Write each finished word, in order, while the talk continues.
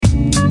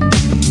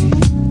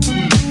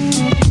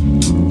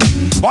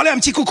allez, un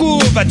petit coucou,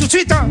 bah tout de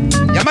suite, hein.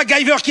 Il y a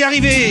MacGyver qui est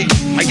arrivé.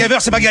 MacGyver,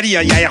 c'est Magali,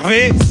 hein. Il y a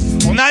Hervé.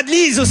 On a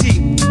Adelise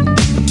aussi.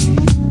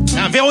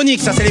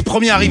 Véronique, ça c'est les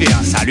premiers arrivés,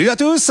 hein. Salut à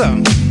tous.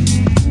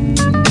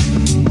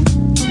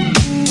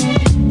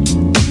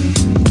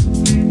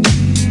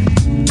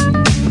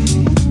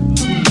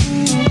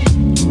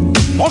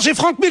 Bon, j'ai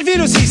Franck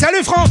Milleville aussi.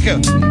 Salut Franck.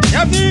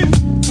 Bienvenue.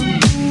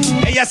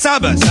 Et il y a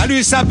Sab.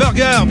 Salut Sab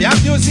Burger.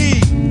 Bienvenue aussi.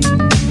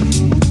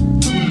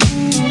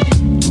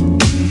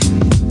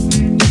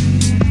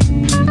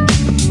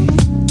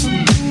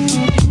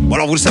 Bon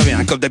alors vous le savez,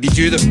 hein, comme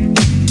d'habitude,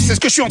 c'est ce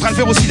que je suis en train de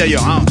faire aussi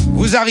d'ailleurs, hein.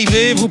 Vous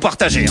arrivez, vous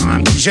partagez,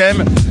 hein.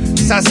 J'aime,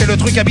 ça c'est le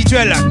truc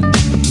habituel.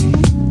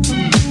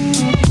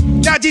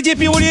 Ah, Didier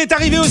Piroulier est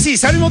arrivé aussi,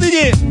 salut mon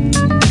Didier.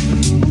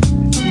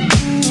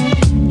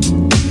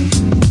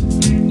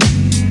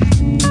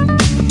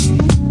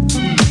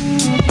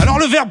 Alors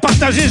le verbe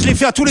partager, je l'ai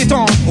fait à tous les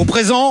temps, hein. Au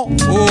présent,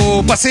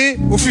 au passé,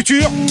 au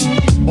futur.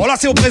 Bon là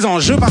c'est au présent,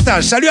 je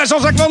partage. Salut à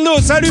Jean-Jacques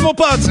Vando, salut mon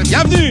pote,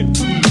 bienvenue.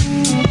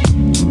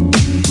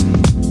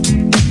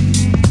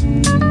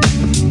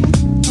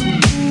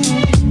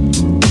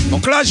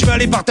 Donc là, je vais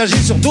aller partager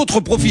sur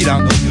d'autres profils, hein.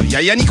 Donc il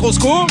y a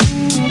Ape'Rosco.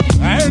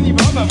 Ouais, on y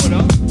va, bah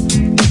voilà.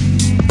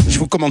 Je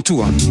vous commande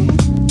tout, hein.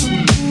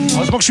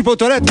 Heureusement que je suis pas aux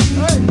toilettes.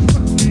 Ouais.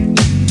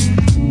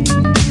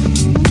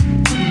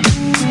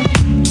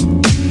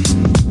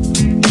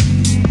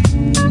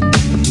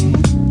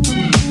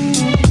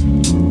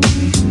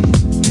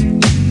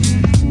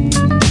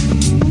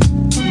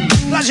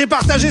 Là, j'ai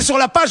partagé sur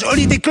la page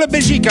Holiday Club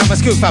Belgique, hein,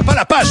 parce que, enfin, pas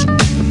la page.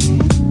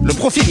 Le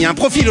profil, il y a un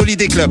profil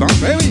Holiday Club, hein.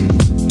 Ouais, oui.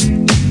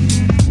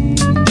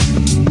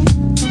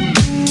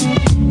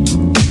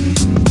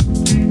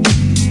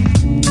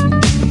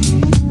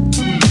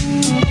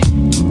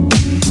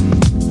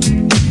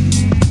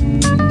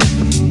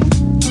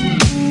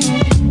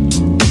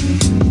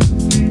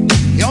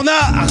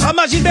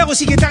 Rama Gilbert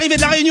aussi qui est arrivé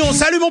de la Réunion.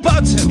 Salut mon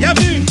pote,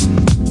 bienvenue.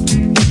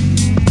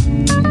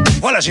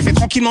 Voilà, j'ai fait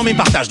tranquillement mes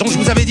partages. Donc je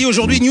vous avais dit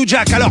aujourd'hui New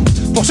Jack. Alors,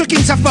 pour ceux qui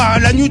ne savent pas, hein,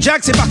 la New Jack,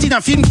 c'est parti d'un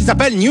film qui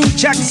s'appelle New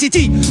Jack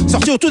City,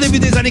 sorti au tout début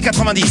des années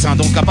 90. Hein.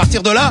 Donc à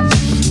partir de là,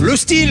 le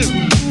style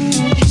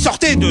qui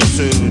sortait de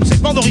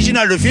cette bande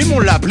originale de film, on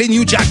l'a appelé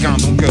New Jack. Hein.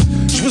 Donc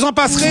je vous en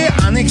passerai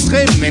un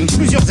extrait, même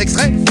plusieurs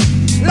extraits.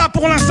 Là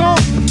pour l'instant,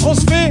 on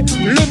se fait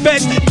le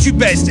best du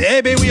best.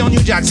 Eh ben oui, en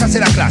New Jack, ça c'est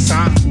la classe.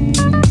 Hein.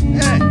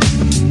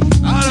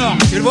 Alors,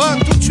 tu le vois,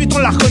 tout de suite on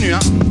l'a reconnu, hein.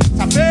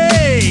 Ça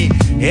fait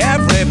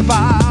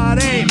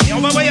Everybody. Et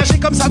on va voyager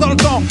comme ça dans le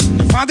temps,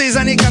 de fin des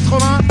années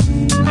 80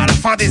 à la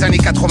fin des années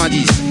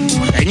 90.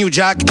 Et New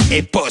Jack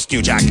et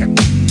post-New Jack.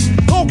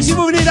 Donc, si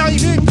vous venez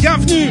d'arriver,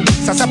 bienvenue.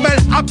 Ça s'appelle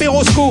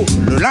Ape'Rosco,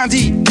 le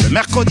lundi, le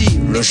mercredi,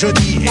 le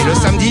jeudi et le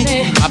samedi,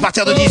 à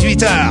partir de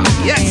 18h.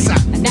 Yes!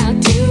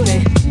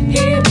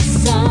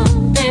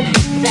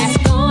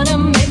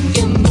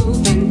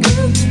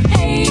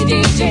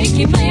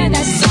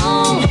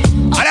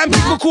 Allez, un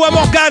petit coucou à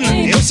Morgane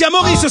et aussi à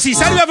Maurice aussi.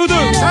 Salut à vous deux.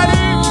 Salut.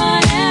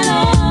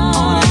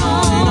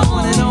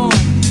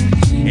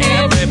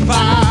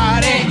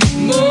 Everybody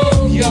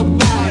move your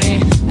body,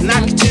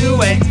 knock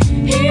to it.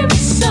 Here's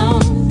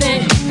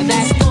something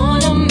that's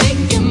gonna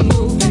make you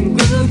move and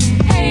groove.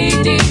 Hey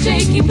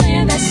DJ, keep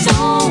playing that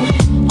song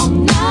all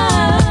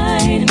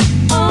night.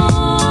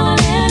 On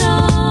and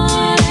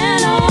on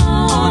and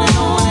on and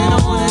on and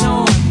on and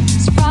on.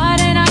 It's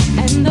Friday night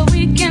and the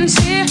weekend's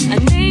here. I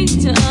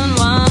need to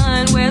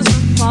unwind. Where's the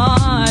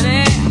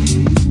party?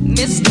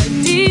 Mr.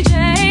 DJ,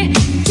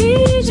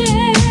 DJ.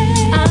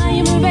 I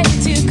am ready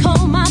to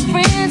call my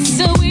friends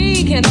so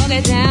we can all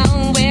get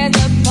down. Where's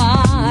the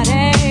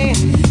party?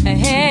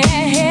 Hey,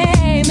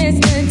 hey,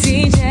 Mr.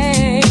 DJ.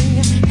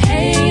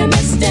 Hey,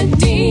 Mr.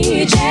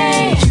 DJ.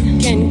 You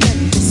can get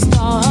this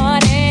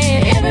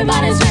started.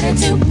 Everybody's ready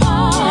to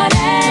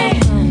party.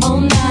 All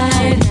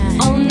night,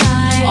 all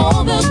night.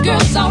 All the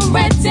girls are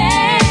ready.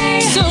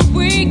 So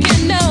we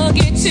can all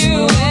get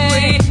to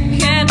it.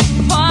 Can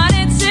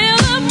party till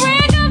the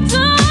break of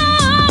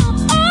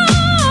dawn.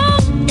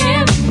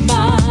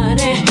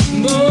 Everybody,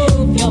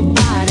 move your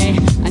body.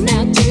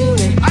 Now do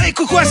it. Allez,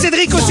 coucou à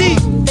Cédric aussi.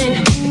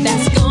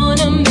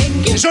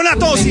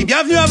 Jonathan aussi,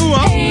 bienvenue à vous,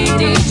 hein. Hey,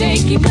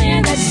 DJ, keep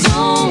playing that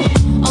song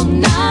all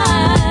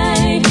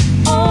night.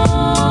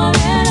 On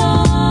and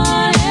on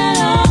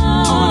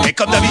and on. Et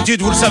comme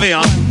d'habitude, vous le savez,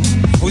 hein.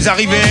 Vous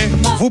arrivez,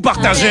 vous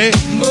partagez,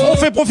 on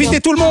fait profiter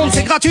tout le monde,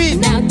 c'est gratuit.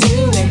 Now do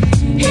it.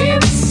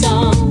 Here's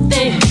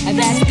something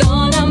that's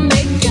gonna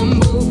make you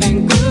move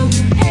and groove.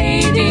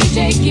 Hey,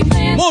 DJ, keep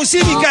playing. Moi aussi,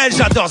 Michael,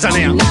 j'adore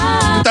Zané, hein.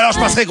 Tout à l'heure, je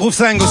passerai Groove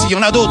 5 aussi, il y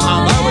en a d'autres,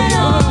 hein. Bah oui.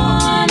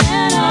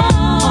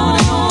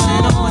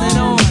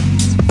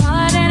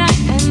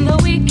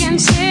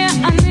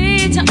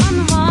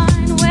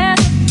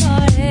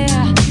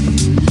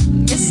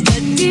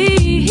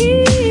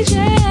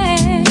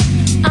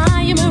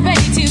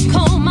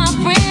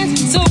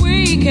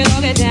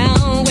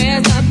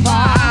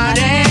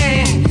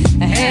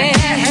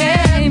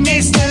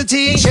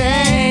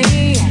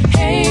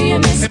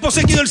 Et pour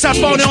ceux qui ne le savent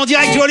pas, on est en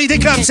direct du Holiday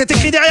Club, c'est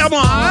écrit derrière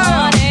moi,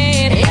 hein.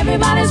 night.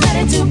 Everybody's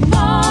ready to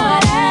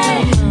party.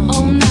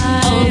 All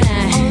night, all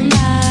night, all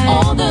night.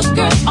 All the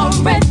girls are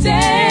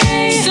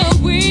ready, so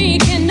we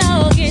can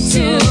all get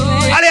to it.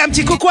 Allez, un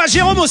petit coucou à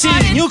Jérôme aussi.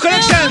 New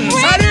Collection.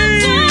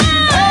 Salut.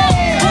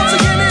 Once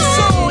again, it's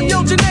on.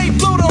 Yo, Janae,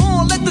 blow the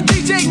horn. Let the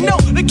DJ know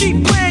to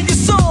keep playing your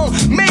song.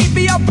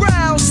 Maybe I'll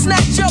browse,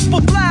 snatch up a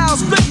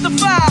blouse, flip the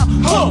file,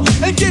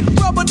 and get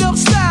rubbered up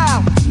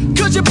style.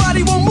 Cause your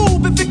body won't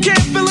move if it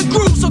can't feel a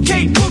groove. So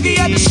Kate Boogie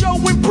at the show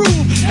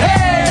improve.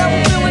 Hey,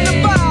 I'm feeling the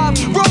vibe,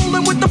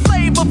 rolling with the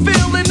flavor,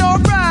 feeling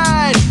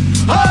alright.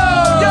 Oh,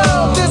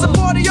 yo, there's a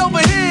party over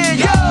here.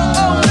 Yo,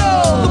 oh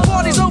no, the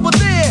party's over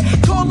there.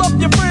 Call up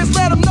your friends,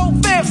 let them know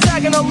fam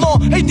tagging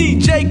along. Hey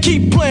DJ,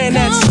 keep playing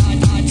that.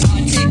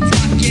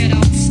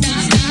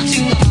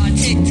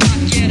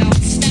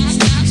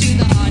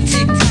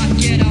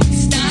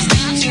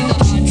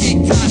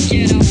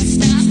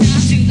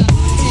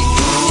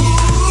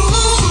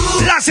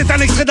 Là, c'est un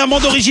extrait d'un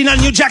bande original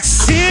New Jack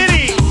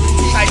City.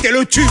 Ça a été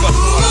le tube.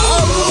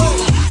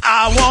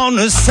 I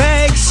wanna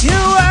sex you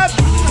up.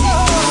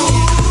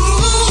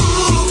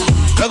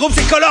 Le groupe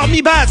c'est Color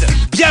Me Bad.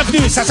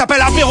 Bienvenue, ça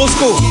s'appelle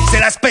Ape'Rosco. C'est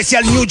la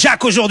spéciale New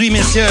Jack aujourd'hui,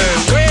 messieurs.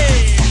 Oui.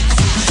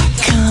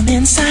 Come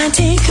inside,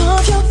 take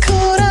off your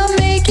coat, I'll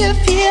make you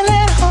feel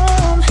at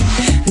home.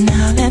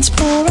 Now let's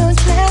pour a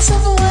glass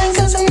of wine,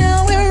 cause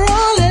now we're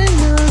all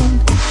alone.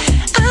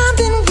 I've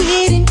been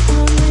waiting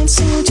all night,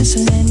 so just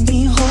let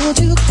me hold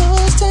you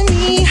close to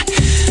me.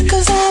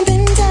 Cause I've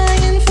been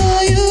dying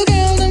for you,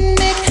 girl, to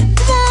make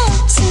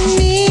love to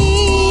me.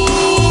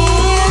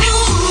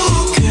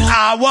 Girl,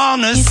 I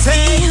wanna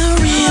say feel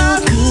real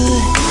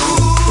good.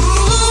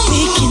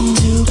 We can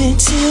do it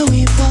till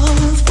we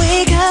both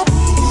wake up.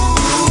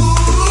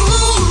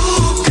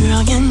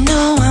 Girl, you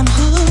know I'm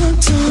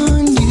hooked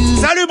on you.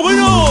 salut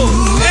Bruno.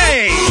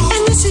 Hey.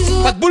 And this is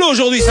Pas de boulot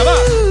aujourd'hui, ça va?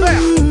 Super.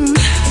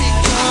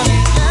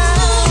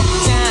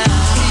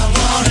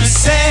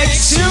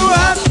 Sex you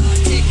up.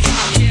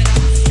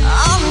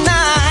 all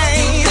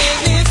night.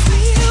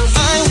 I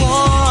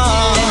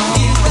want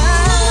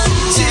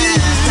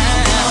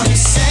to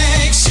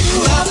sex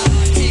you up.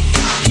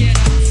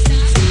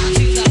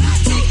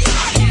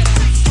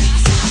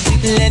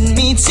 Let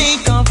me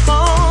take off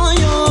all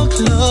your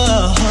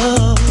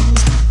clothes.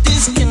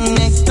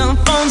 Disconnect the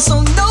phone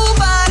so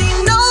nobody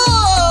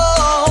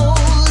knows.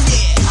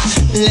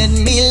 Yeah. Let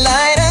me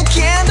light a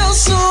candle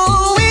so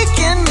we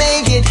can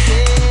make it.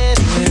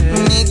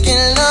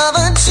 Making love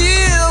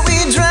until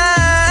we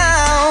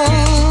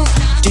drown.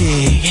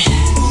 Dig.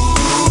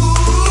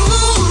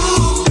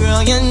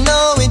 Girl, you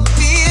know it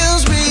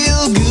feels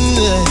real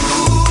good.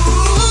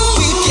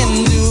 We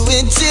can do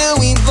it till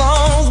we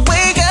both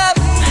wake up.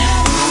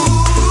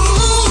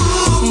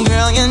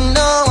 Girl, you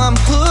know I'm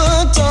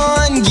hooked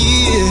on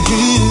you.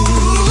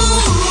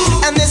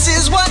 And this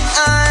is what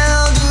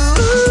I'll do.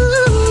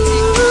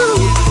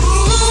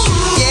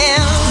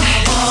 Yeah. I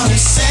wanna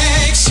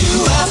sex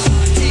you up.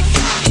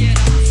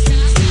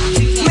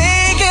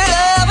 Make it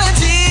up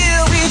until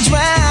we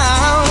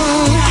drown.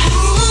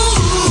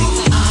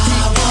 I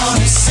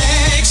wanna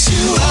sex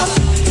you up.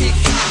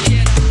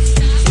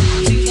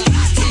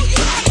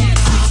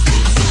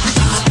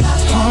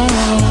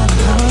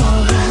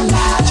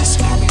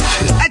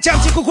 Ah tiens, un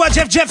petit coucou à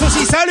Jeff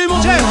aussi. Salut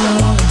mon Jeff.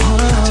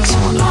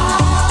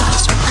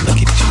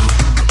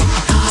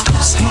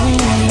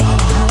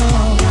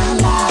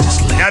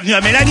 Bienvenue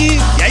à Mélanie.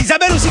 Il y a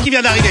Isabelle aussi qui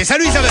vient d'arriver.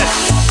 Salut Isabelle.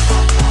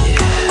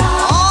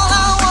 All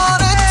I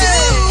wanna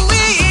do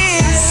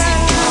is I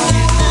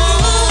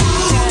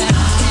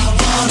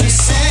wanna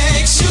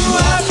sex you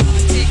up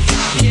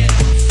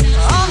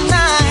all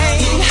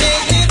night.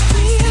 Make me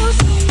feel.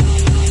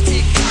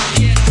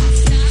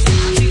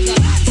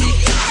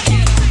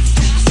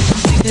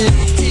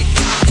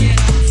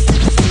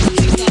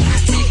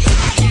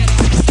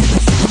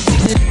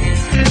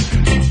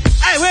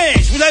 Ah ouais,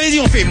 je vous l'avais dit,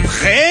 on fait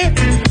pré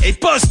et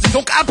post.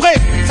 Donc après,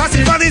 ça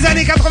c'est fin des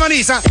années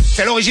 90. Hein.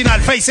 C'est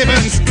l'original Face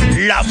Evans,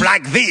 Love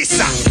Like This.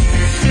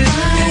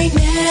 I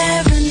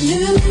never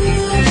knew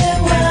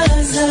there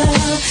was a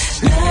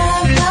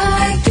love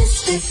like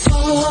this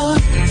before.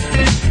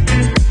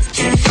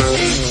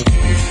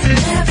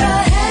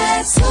 Never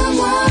had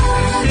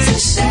someone to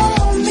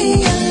show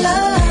me a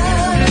love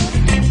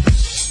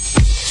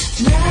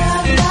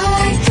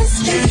like this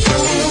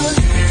before.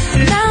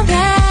 Now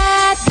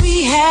that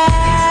we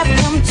have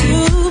come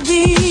to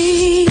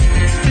be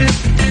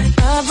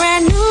a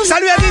brand new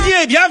Salut à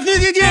Didier, bienvenue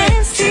Didier.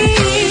 fancy.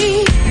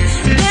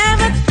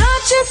 Never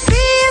thought you'd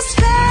be a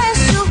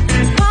special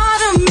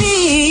part of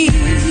me.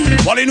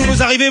 Bon, les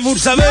nouveaux arrivés, vous le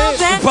savez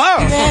ou pas?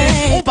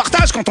 On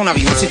partage quand on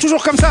arrive, c'est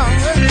toujours comme ça. Hein.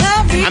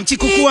 Un petit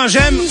coucou, un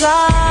j'aime,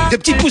 des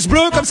petits pouces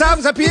bleus comme ça,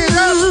 vous appuyez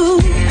là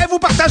et vous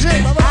partagez.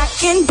 I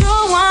can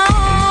go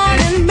on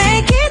and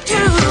make it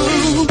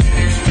through.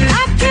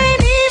 I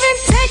can't even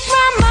take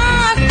my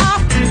mark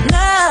off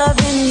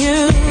loving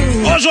you.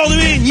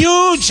 Aujourd'hui,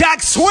 New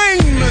Jack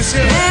Swing,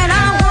 monsieur. And I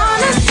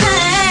wanna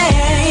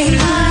say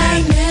I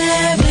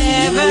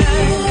never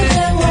knew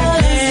there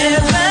was a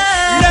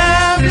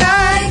love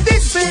like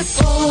this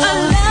before.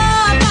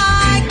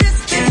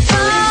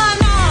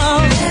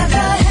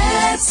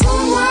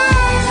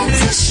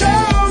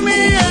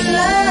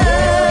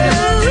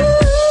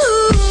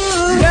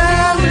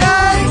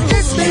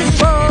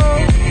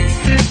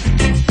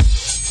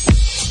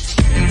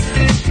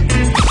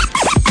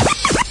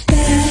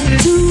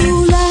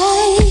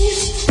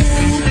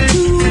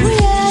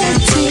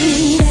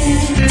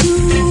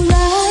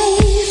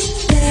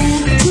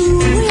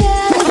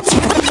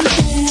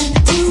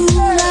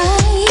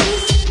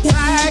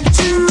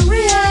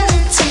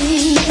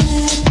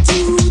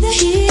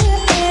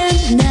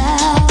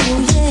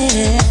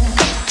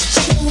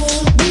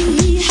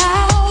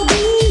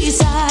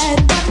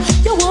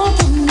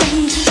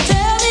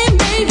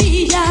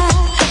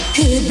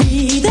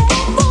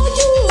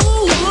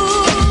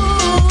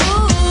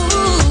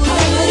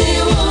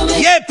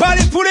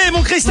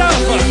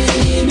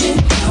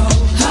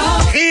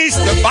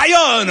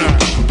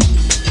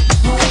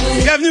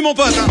 mon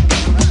pote. Hein.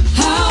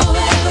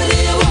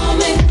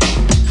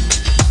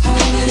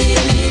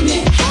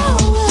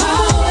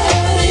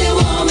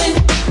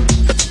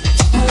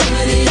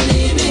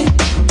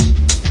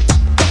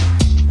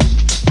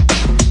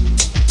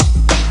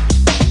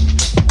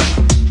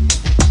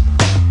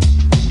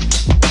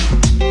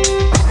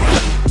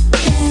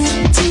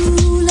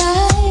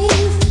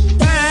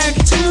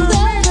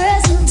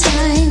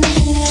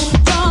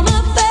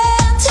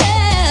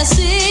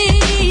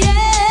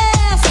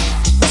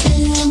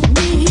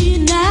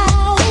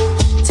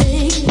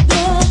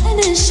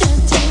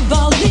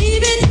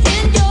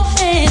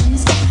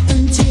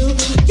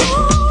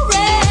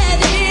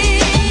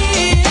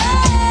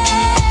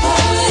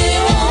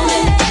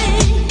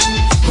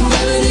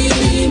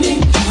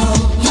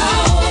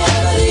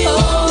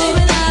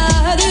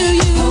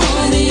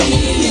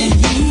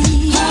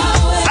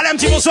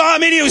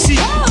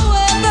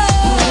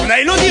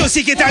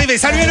 Qui est arrivé.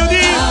 Salut Elodie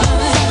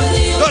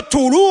de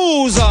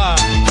Toulouse.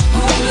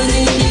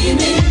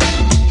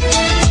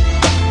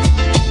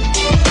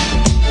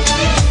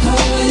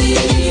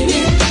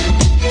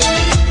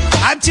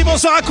 Un petit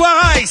bonsoir à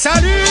Quaraille.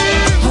 Salut.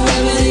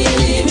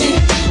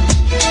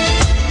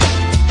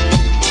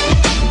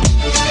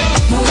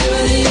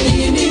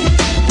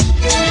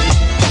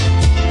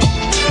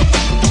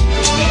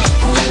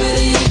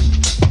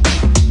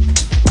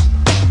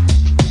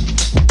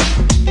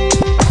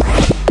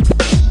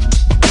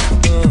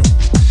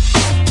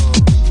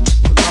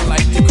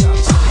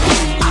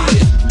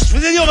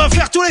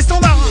 Tous les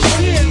standards.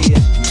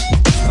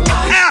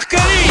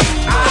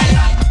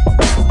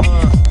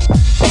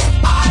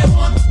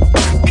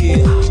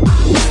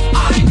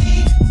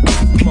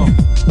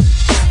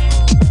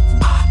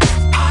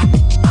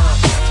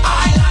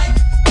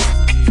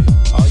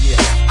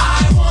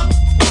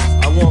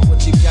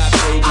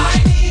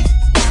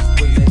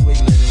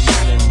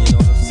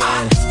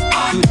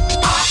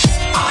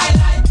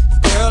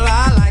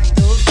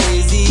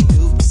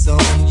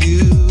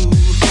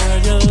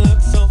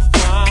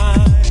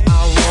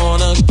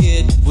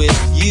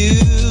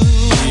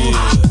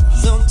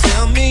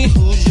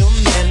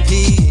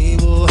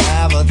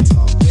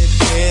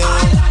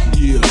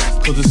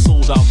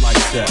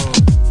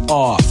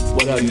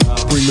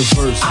 Bring the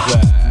verse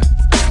back.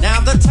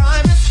 Now the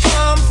time has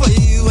come for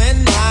you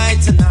and I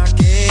to knock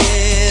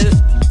it.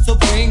 So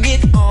bring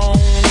it on,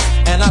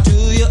 and I'll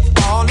do you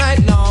all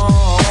night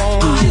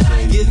long.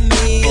 Give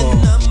me a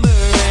number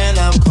and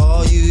I'll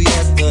call you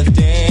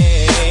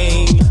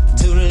yesterday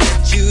to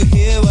let you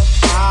hear what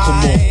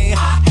I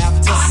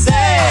have to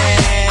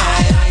say.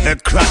 The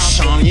crush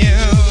on you,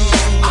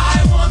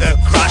 the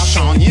crush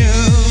on you,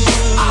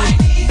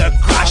 the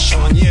crush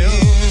on you.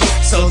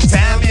 So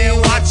tell me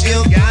what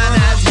you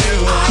gonna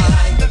do.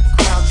 The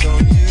crouch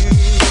on you.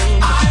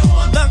 I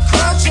want the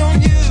crouch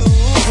on you.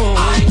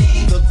 I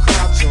need the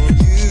crouch on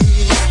you.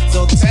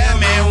 So tell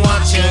me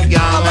what you gonna do.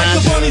 I like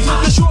the bunnies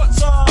with the short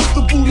side, with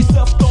the booty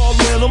stuffed all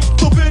in them.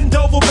 So bend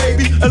over,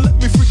 baby, and let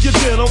me freak your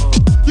denim.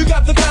 You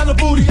got the kind of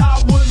booty I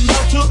would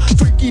love to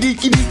freaky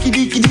deaky deaky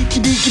deaky deaky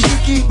deaky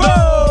deaky.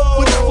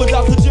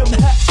 Without the gym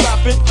hat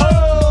slapping.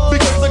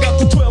 Because I got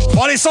the 12.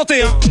 Bon allez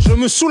santé hein, je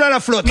me saoule à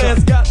la flotte.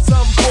 Man's got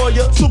something for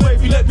you, so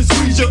baby let me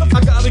squeeze you. I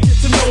gotta get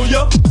to know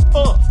you.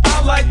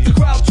 I like the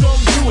crouch on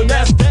you and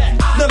that's that.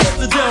 Now let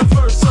the jam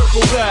first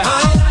circle back.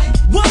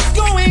 What's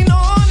going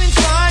on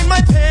inside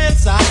my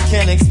pants? I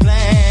can't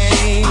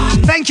explain.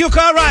 Thank you,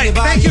 Carl.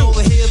 Thank you.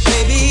 Over here,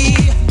 baby,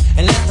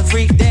 and let the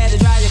freak daddy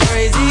drive you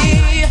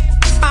crazy.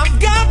 I've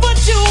got what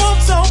you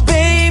want, so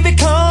baby,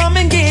 come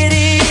and get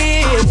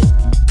it.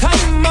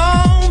 Come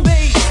on,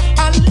 baby,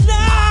 I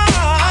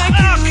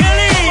like you.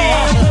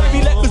 Baby,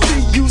 let me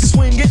see you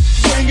swing it,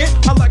 swing it.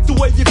 I like the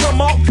way you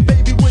come off,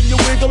 baby, when you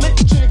wiggle it,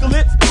 jiggle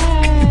it.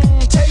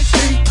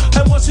 Tasty.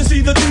 And once you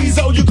see the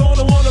diesel, you're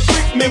gonna wanna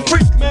freak me,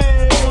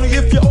 only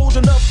if you're old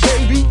enough,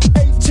 baby.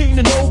 18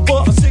 and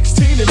over,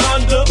 16 and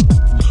under.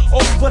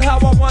 Oh, but how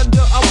I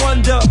wonder.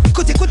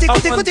 Écoutez.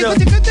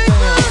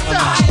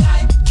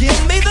 Give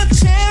me the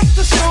chance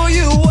to show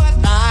you what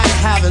I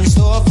have in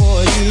store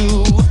for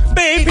you.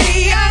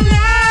 Baby, I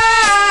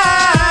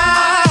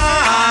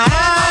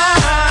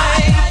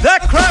like the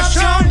crush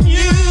on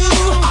you.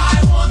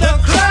 The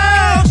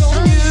crush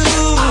on you.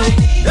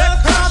 The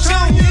crush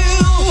on you.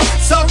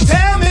 So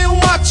tell me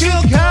what you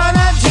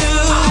gonna do.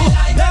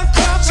 The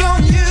crush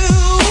on you.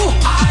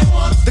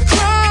 The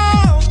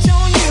crush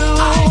on you.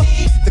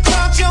 The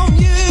crush on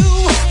you.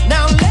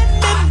 Now let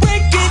me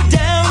break it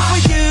down for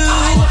you.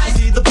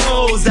 See the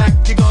pose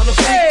act, you're gonna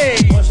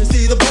freak. Once you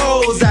see the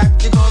pose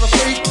act, you're gonna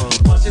freak.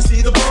 Once you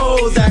see the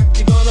pose act,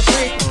 you're gonna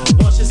freak.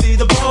 Once you see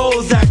the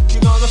pose act,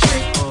 you're gonna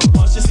freak.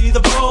 Once you see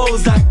the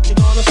pose act, you're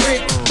gonna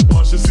freak.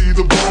 Once you see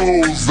the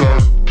pose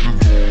act,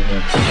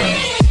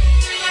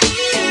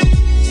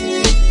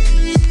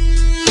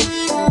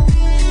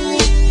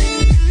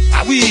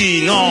 Ah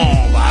oui, non,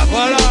 bah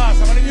voilà,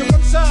 ça va aller mieux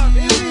comme ça.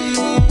 Mais oui.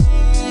 Non.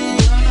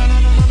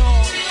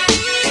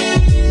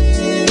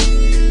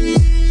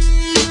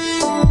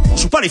 On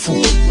joue pas les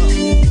fous.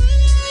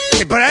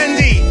 C'est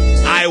Brandy.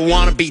 I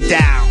wanna be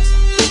down.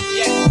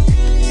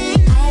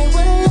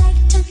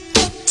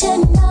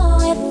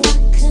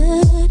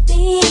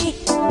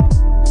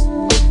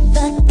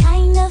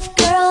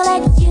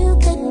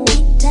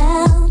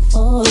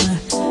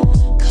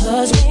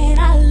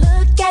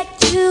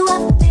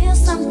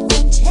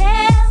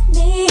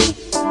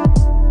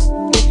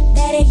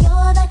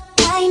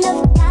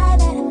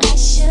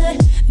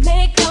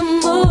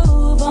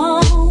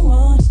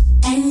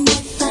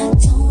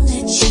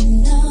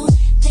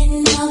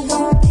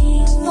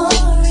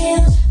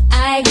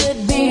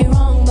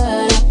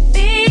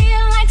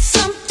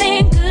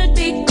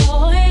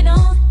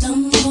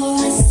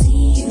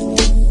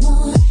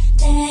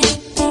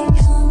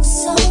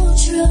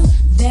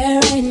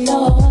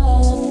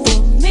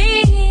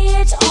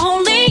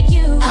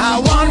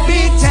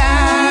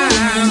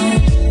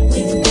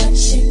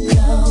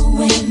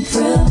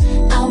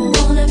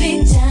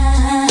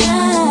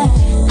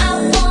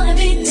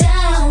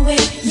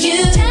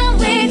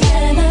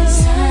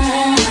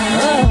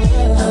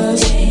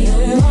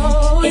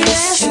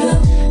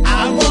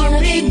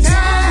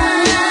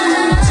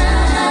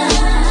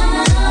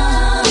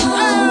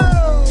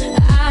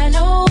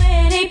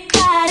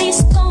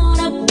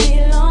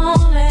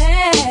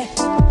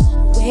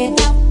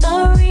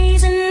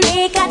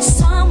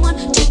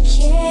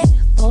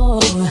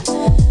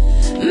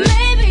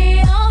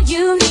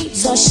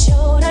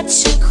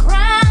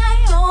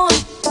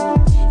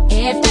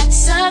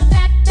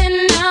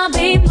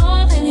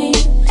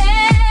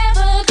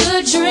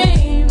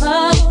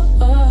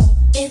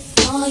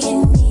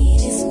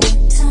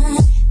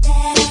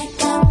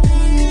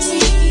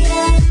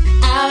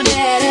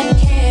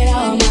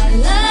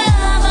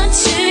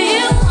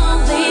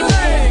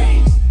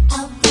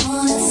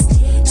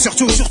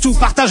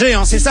 partager,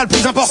 hein, c'est ça le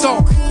plus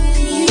important.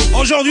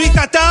 Aujourd'hui,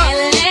 Tata,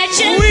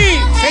 oui,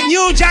 c'est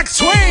New Jack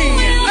Swing.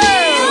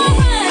 Oh,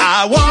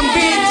 I wanna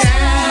be down.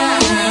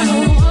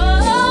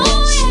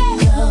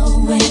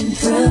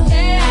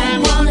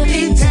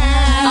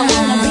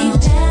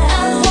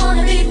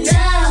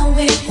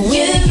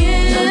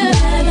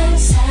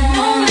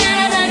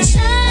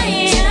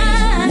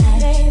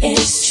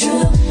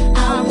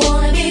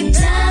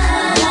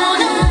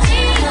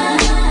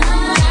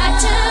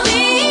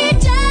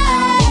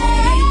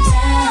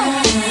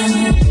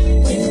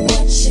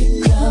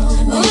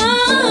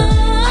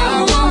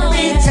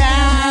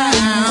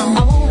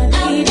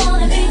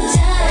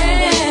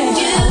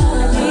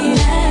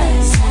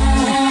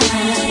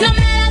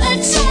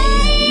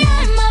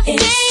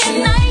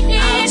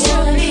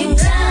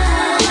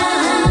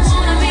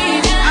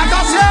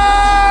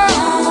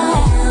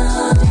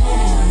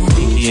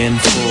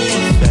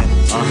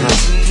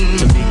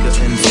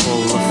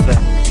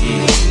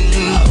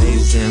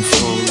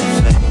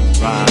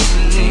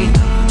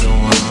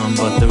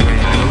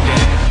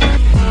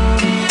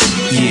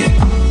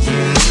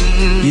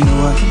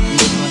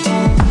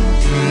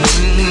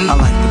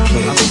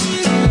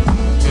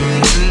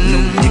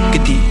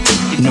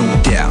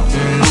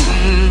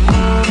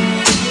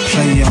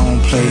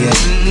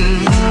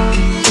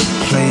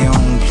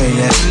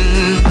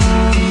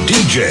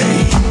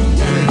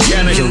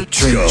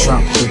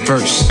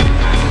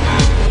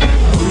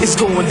 It's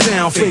going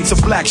down, fade to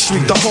Black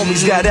Street. The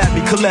homies got at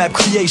me, collab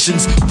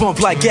creations. Bump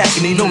like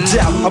agony, no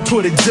doubt. I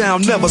put it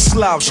down, never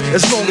slouch.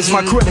 As long as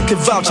my credit can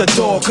vouch, a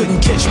dog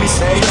couldn't catch me.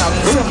 Say out.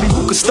 Tell me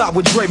who could stop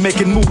with Dre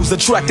making moves,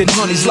 attracting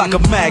honeys like a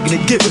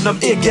magnet, giving them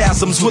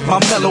orgasms with my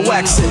mellow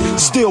accent.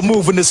 Still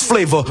moving this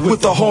flavor with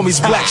the homies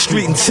Black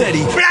Street and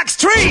Teddy. Black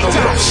Street!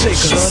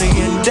 Shorty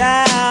get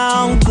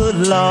down, good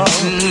lord.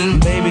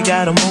 Baby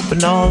got them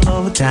open all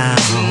over town.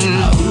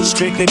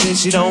 Strictly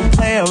bitch, you don't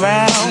play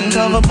around.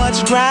 Cover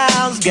much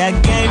grounds, got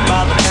game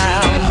by the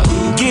town.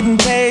 Getting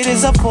paid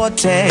is a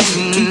forte,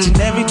 each and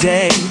every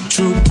day.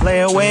 True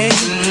play away,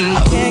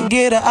 I can't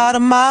get her out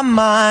of my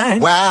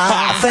mind.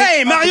 Wow.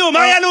 Hey,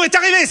 Mariano est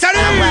arrivé,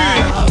 salut!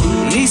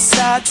 East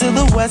side to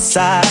the west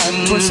side,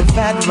 pushing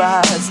fat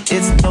rides,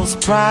 it's no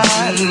surprise.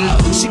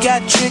 She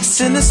got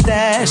tricks in the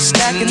stash,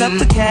 stacking up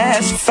the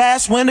cash,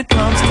 fast when it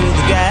comes to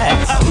the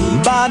gas.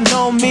 By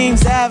no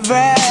means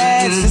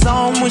average, it's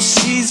on when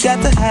she's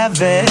got to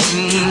have it.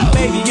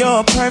 Baby,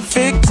 you're a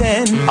perfect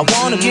 10, I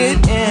wanna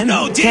get in.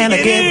 Can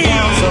I get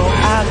down so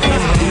I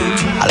can win?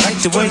 I like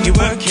the way you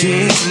work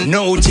it.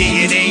 No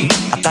diggity.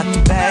 I got to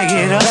bag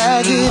it up. I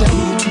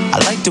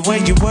like the way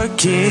you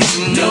work it.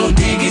 No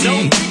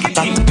diggity. I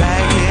got to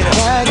bag it up.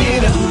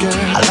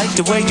 I like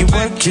the way you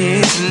work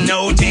it.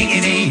 No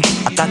diggity.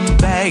 I got to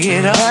bag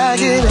it up.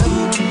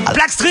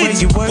 Black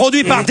Street,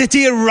 produit par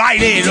D.T.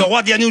 Riley, le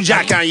roi de New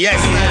Jack, hein, yes.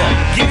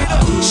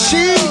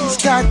 She's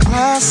got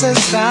class and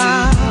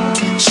style,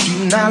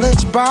 street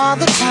knowledge by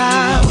the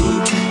pound.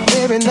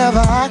 Baby never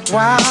act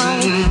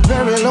wild,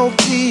 very low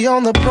key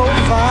on the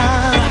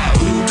profile.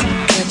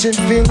 Catching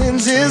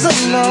feelings is a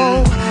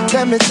no.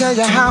 Let me tell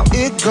you how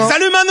it goes.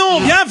 Salut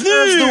Manon,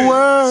 bienvenue. The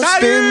word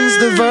spins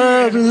the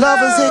verb.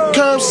 Lovers hit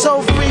curves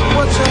so freak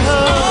what you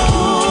heard.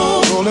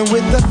 Rolling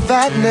with the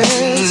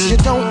fatness, you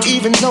don't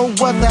even know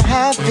what the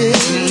half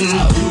is.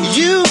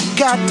 You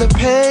got to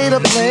pay to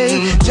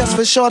play just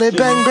for shorty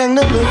bang bang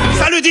the look.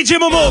 Salut DJ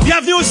Momo,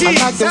 bienvenue aussi.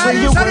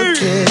 Salut.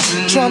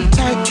 Trump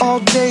tight all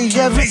day,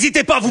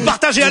 n'hésitez pas à vous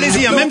partager,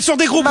 allez-y, hein. Même sur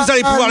des groupes vous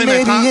allez pouvoir les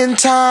mettre,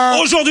 hein.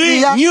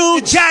 Aujourd'hui,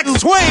 New Jack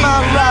Swing.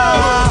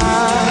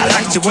 I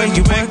like the way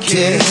you work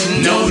it.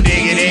 No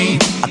diggity.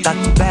 I got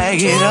to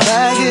bag it up.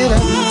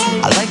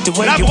 I like the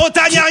way La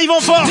Bretagne arrive en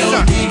force.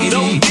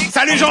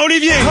 Salut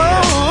Jean-Olivier.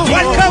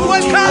 Welcome,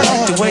 welcome. I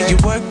like the way you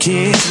work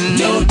it.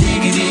 No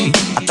diggity.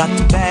 I got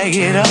to bag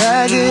it up.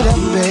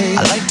 Babe.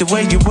 I like the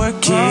way you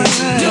work it.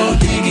 No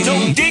diggity. No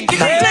diggity.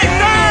 Hey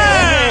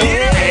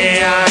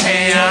ya,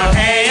 hey ya,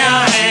 hey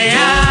ya, hey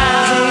ya.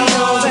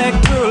 Oh, that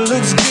girl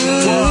looks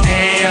good.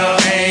 Hey ya,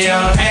 hey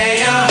ya, hey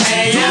ya,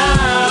 hey ya.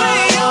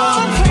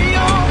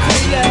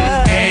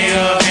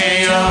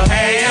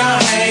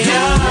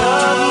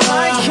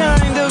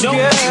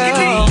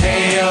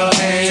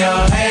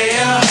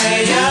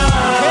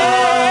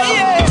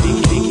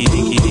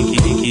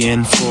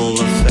 In full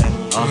effect,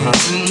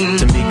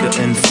 Tamika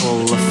in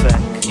full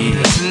effect,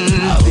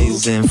 yeah.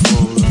 Blaze in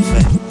full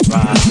effect,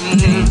 right?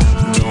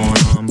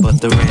 Going on.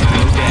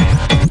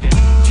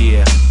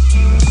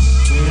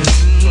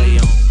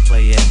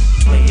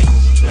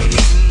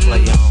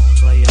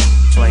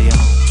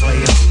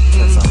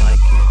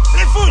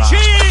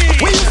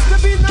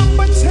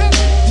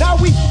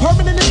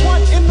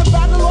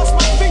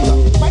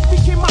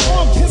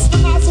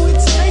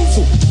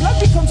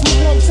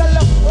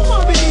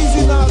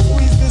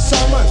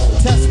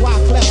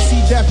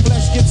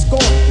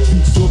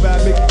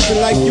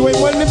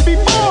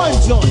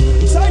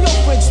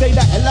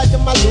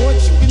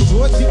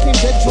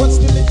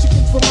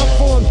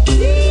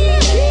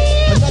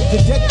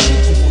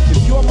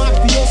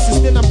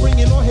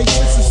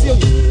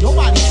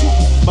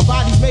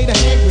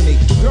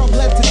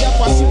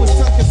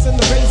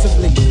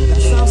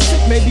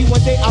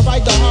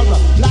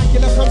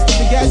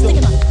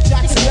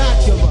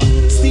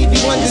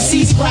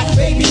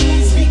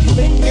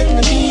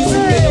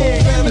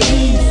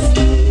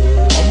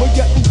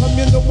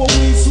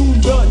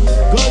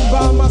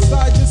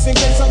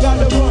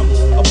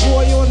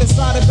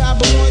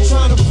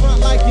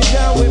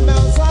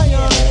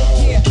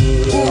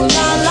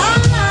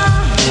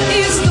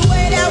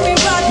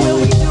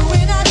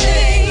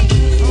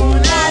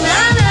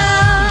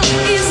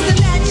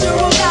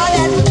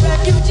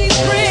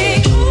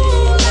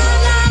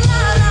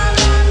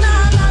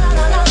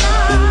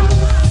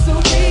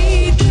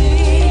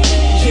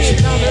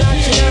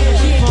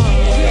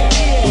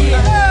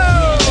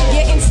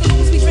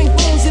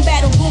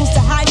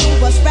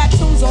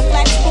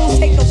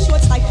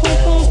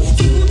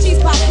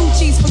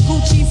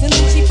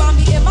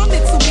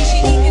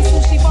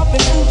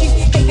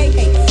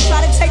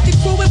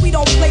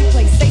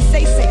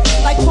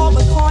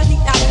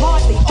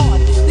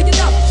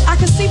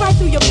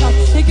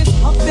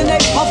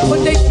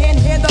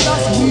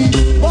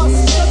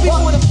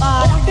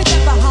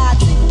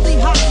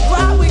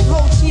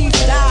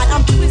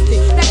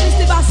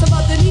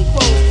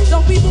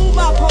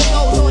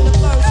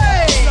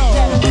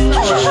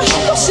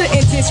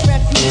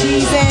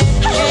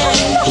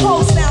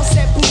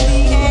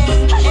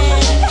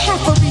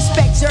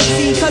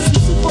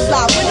 was super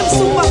fly when I'm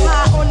super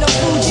high on the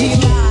Fuji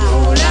line.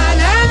 Ooh la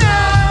la la.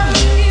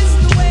 It's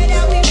the way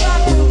that we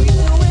rock when we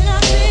doing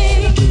our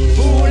thing.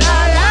 Ooh la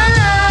la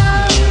la.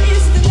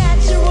 It's the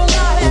natural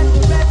law that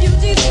the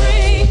refugees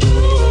bring.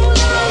 Ooh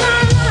la la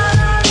la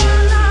la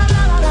la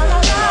la la la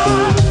la.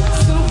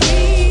 So we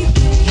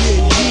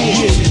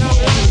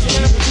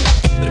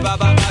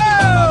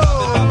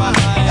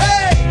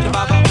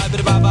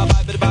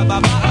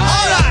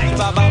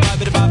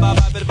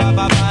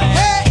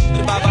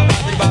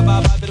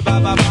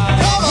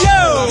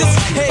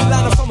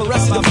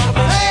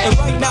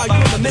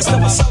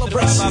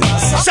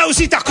Ça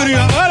aussi t'as reconnu,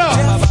 hein, voilà.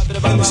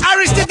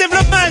 Arrested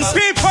Development,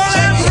 people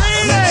and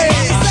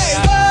relays.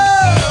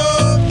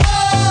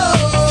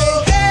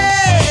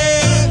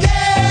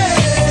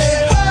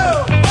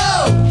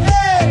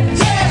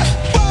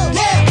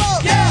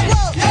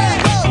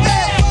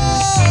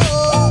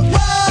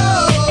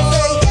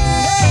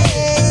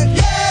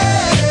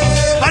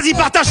 Vas-y,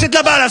 partage cette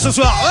là-bas là ce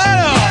soir.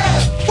 Voilà.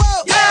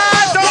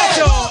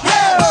 Attention.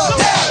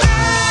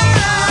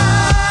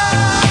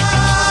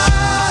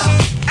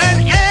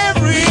 And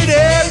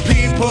everyday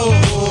people.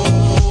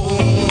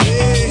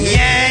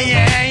 Yeah,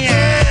 yeah,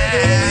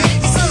 yeah.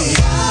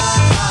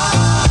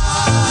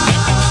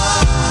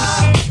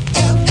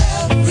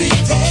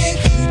 Everyday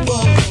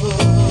people.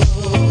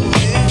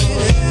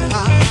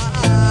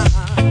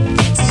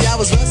 See, I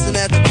was resting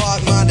at the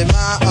park, minding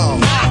my own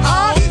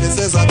business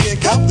as I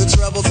pick up the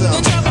treble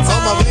tone.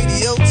 On my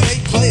radio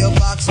tape, play a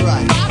box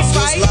right.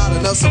 Just loud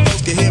enough so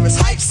folks can hear us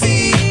hype.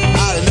 See,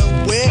 out of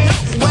nowhere,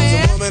 comes a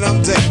woman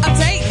I'm dating.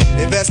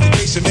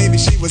 Investigation, maybe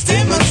she was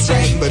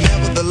demonstrating, but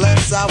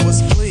nevertheless I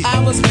was pleased.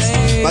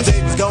 My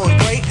day was going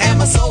great and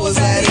my soul was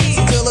at ease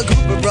until a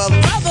group of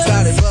brothers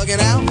started bugging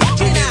out,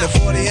 drinking the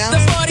 40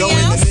 ounce, going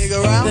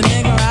the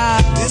nigga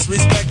out,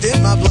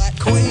 disrespecting my black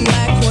queen,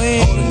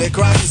 holding their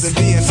crotches and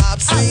being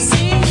obscene.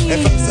 At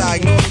first I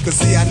ignored them, cause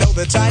see I know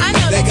the type.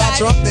 They got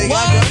drunk, they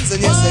got guns,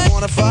 and yes they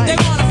wanna fight.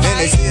 And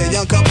they see a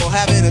young couple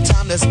having a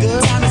time that's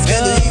good, and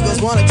the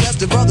Eagles wanna test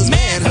the brother's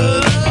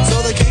manhood.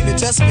 So they came to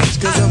test me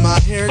cause of my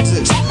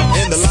heritage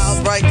and the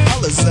loud bright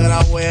colors that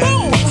I wear.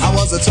 I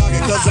was a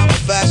target cause I'm a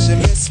fashion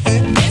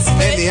misfit,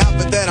 and the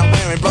outfit that I'm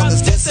wearing,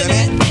 brothers dissing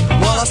it.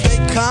 Well, I stay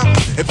calm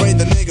and pray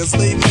the niggas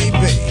leave me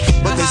be,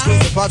 but they squeeze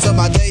the parts of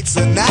my date's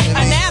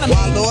anatomy.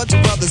 Why Lord, you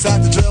brothers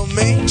have to drill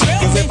me,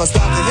 cause if I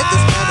stop to hit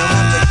this man, they'll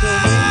have to kill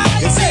me.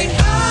 It's I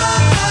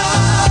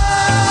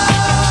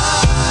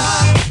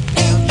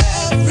am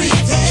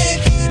everyday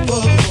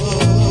people.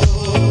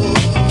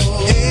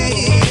 Yeah,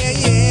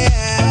 yeah,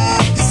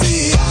 yeah. You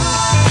see, I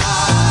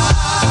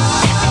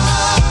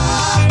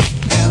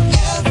am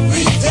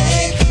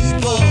everyday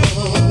people.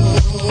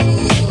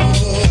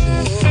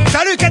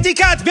 Salut Cathy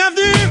Cat,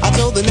 bienvenue. I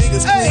told the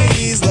niggas,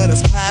 please let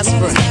us pass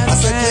friends. I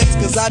said please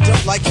cause I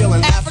don't like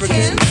killing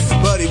Africans.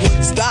 But he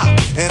wouldn't stop,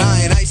 and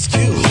I ain't Ice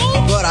Cube.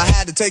 But I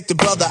had to take the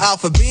brother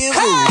out for being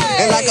rude.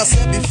 And like I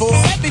said before,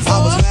 I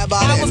was mad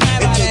by then.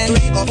 It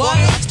took 3 or 4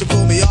 cops to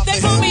pull me off the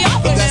hill.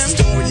 But that's the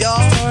story,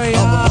 y'all,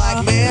 of a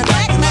black man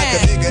acting like a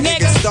nigga.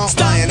 Niggas don't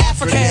buy an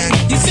African.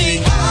 You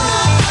see,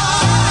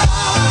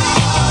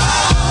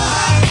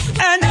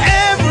 And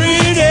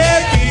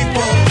everyday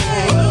people.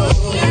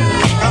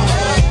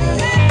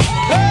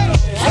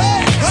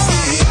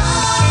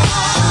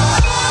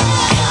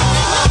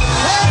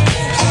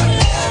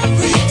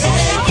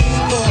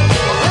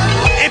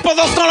 Et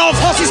pendant ce temps-là en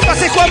France, il se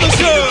passait quoi,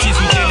 monsieur?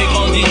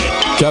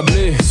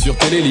 Câblé sur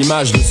télé,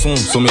 l'image, le son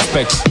sont mes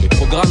spectres. Les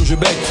programmes, je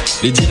bec,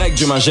 les directs,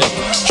 je m'injecte.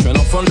 Je suis un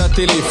enfant de la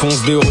télé,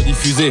 fonce des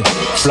rediffusés.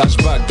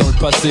 Flashback dans le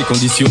passé,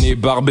 conditionné,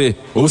 barbé.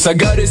 Aux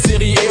sagas des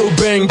séries et au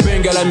bang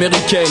bang à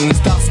l'américaine.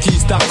 Starsky,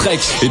 Star Trek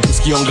et tout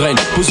ce qui engraine.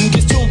 Pose une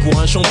question pour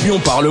un champion,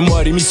 parle-moi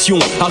à l'émission.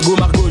 Argot,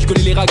 Margot, je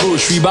connais les ragots.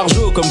 Je suis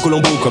barjo comme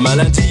Colombo, comme un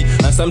lundi,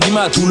 un samedi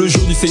mat ou le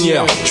jour du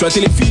Seigneur. Je suis à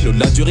téléphile,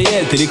 au-delà du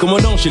réel,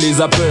 télécommandant chez les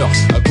zappeurs.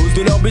 À cause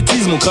de leurs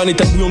bêtises, mon crâne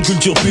est un bouillon de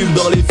culture pub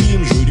dans les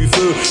films. Jeu du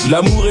feu, de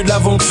l'amour et de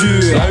l'aventure.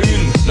 La 1,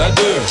 la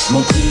 2,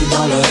 mon prix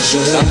dans le jeu.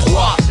 la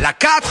 3, La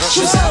 4.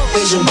 Je zappe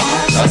et je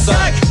marque. la 5,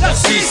 la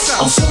 6.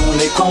 En sont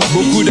les complices.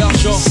 Beaucoup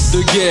d'argent,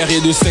 de guerre et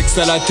de sexe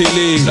à la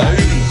télé. La 1,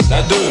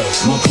 la 2,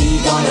 Mon prix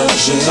dans le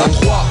jeu. la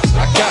 3,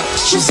 la 4,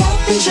 Je zappe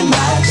et je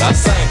marque. la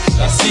 5,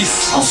 la 6.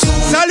 En sont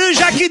Salut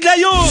Jackie de la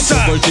Youth.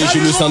 Volté, j'ai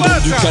le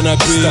syndrome du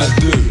canapé. Stade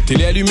 2,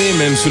 télé allumée,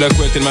 même sous la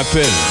couette, elle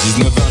m'appelle.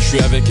 19 ans, je suis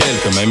avec elle,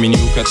 comme à minuit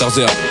ou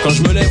 14h. Quand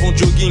je me lève en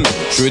jogging,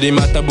 je veux des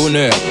maths à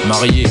bonheur.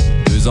 Marié,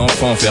 2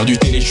 enfants, faire du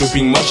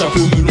télé-shopping, moi chapeau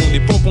melon, des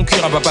pompons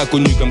cuir à papa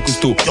connu comme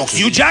Cousteau. Donc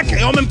Hugh Jack,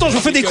 et en même temps je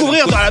vous fais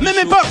découvrir dans la même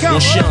époque hein. Mon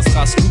chien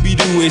sera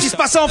Scooby-Doo et Ce qui se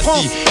passe en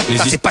France. Les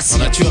Ça, c'est pas si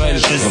naturel.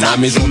 Je Dans ma zappe,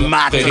 maison je de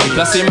mate. prairie,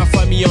 placer ma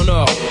famille en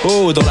or.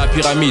 Oh, dans la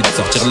pyramide,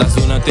 sortir de la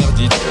zone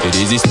interdite et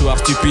des histoires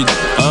stupides.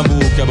 Un beau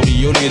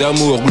cabriolet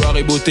d'amour, gloire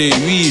et beauté.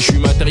 Oui, je suis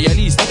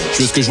matérialiste.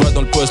 Je veux ce que je vois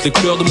dans le poste, les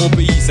couleurs de mon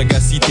pays,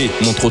 sagacité.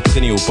 Mon trop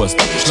traîné au poste.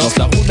 Je lance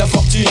la roue de la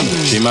fortune.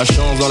 J'ai ma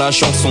chance dans la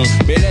chanson.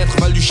 Mes lettres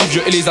valent du chiffre, je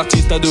et les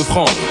artistes à 2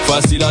 francs.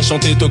 Facile. Facile à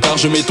chanter, tocard,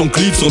 je mets ton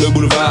clip sur le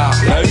boulevard.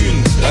 La 1,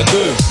 la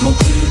 2, Mon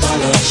cul dans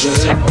le jeu.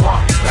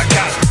 la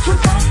 4.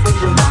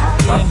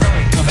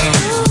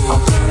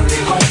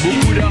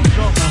 Beaucoup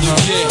d'argent, de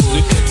bière, de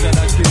sexe à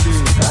la télé.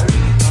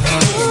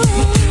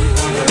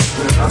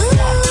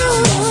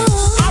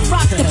 I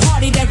rock the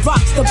party that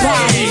rocks the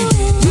body.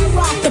 You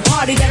rock the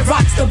party that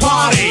rocks the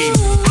body.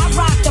 I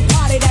rock the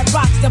party that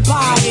rocks the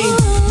body.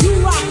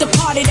 You rock the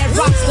party that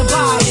rocks the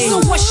body. So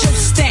what's your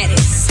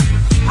status?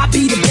 I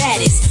be the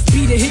baddest.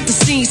 Be to hit the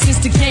scene since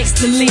the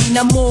gangster lean.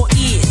 I'm all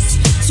ears.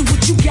 So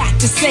what you got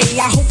to say?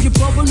 I hope you're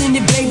bubbling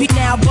it, baby.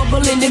 Now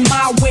bubbling in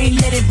my way,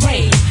 let it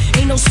rain.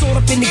 Ain't no sort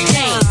up in the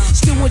game.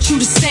 Still want you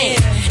to sing.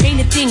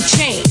 Ain't a thing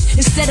changed.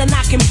 Instead of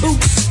knocking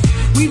boots,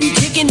 we be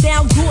kicking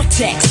down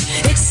Gore-Tex.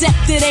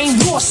 Except it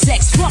ain't raw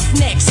sex.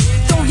 Roughnecks,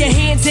 throw your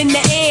hands in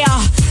the air.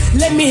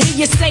 Let me hear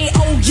you say,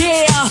 oh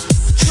yeah.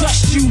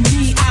 Trust you,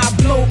 me, I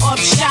blow up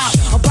shop.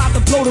 About to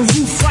blow the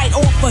roof right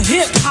off of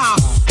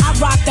hip-hop. I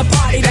rock the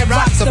party that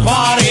rocks the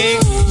body.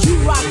 You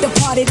rock the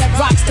party that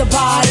rocks the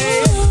body.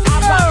 I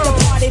rock the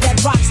party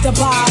that rocks the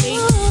body.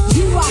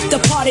 You rock the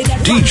party that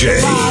rocks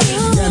DJ the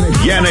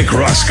body.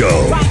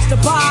 Ape'Rosco. Rocks the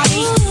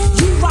body.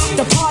 You rock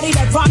the party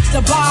that rocks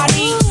the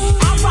body.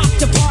 I rock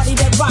the party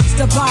that rocks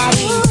the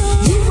body.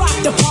 You rock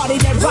the party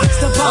that rocks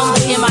the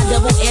body.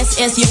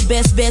 M-I-double-S-S, your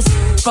best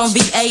from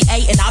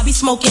VAA. And I be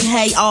smoking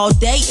hay all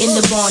day in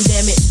the barn,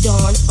 damn it,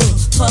 darn.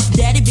 Puff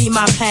Daddy be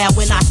my pal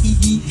when I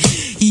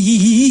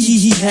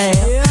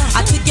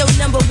I took your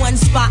 #1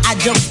 spot, I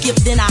jump, skip,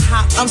 then I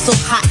hop. I'm so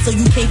hot, so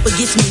you can't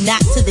forget me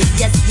not to the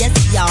yes, yes,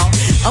 y'all.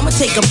 I'ma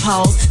take a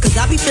pause, cause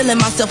I be feeling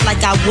myself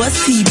like I was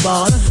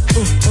T-ball.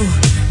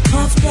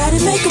 Puff Daddy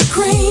make 'em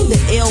cream. The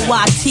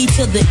L-Y-T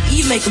to the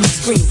E make 'em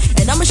scream.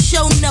 And I'ma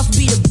show enough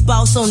be the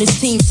boss on this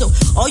team. So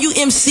all you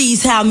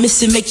MCs, how I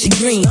miss it, make you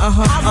green. I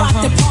rock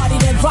the party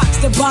that rocks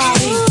the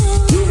body.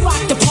 You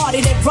rock the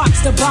party that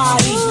rocks the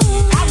body.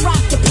 I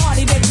rock the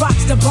party that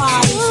rocks the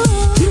body.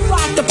 You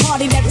rock the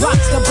party that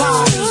rocks the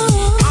body.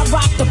 I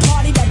rock the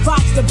party that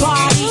rocks the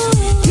body.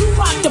 You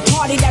rock the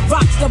party that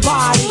rocks the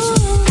body.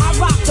 I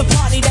rock the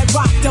party that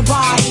rocks the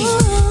body.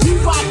 You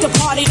rock the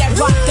party that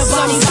rocks the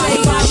body.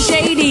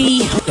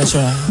 Shady. That's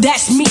right.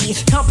 That's me,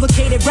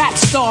 complicated rap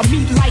star,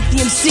 meet like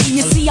the MC.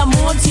 You see, I'm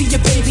on to your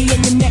baby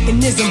and your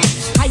mechanism.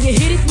 How you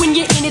hit it when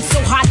you're in it so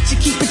hot, you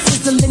keep it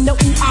sizzling, the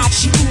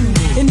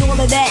ooh-ah-chi-ooh. And all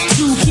of that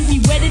too, keep me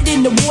wetted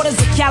in the waters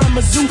of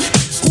Kalamazoo.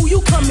 Who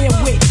you come in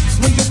with,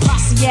 where your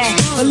posse at?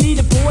 Or leave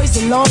the boys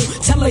alone,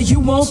 tell her you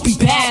won't be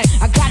back.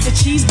 I got the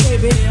cheese,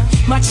 baby,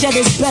 my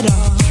cheddar's better.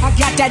 I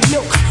got that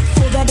milk,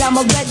 for that I'm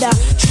a redder.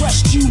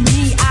 Trust you,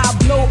 me, I'll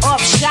blow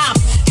up shop.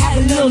 Have a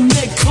little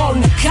nigga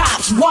calling the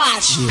cops,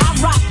 watch. I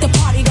rock the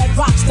party that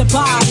rocks the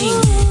body.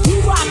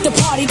 You rock the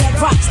party that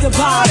rocks the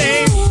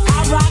body.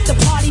 I rock the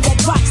party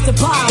that rocks the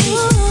body.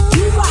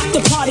 You rock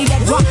the party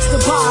that rocks the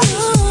body.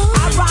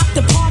 I rock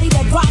the party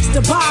that rocks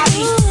the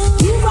body.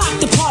 You rock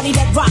the party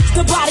that rocks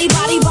the body,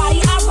 body,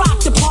 body. I rock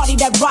the party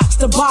that rocks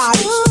the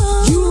body.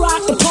 You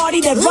rock the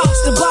party that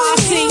rocks the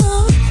body.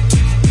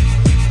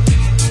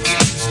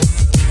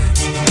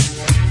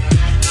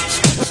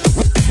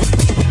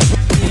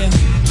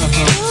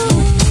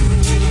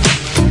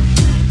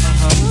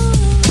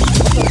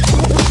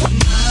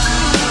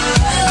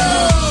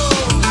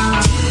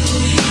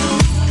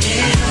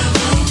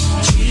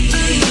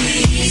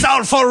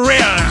 Soul for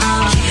real.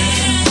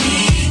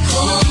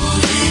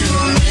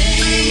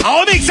 En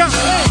remix, hein?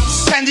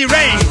 Candy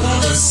Rain.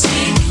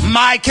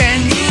 My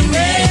Candy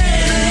Rain.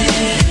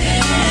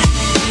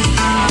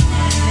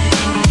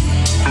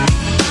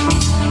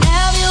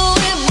 Have you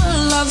ever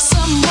loved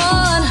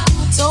someone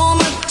so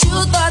much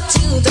you thought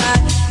you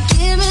died?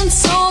 Giving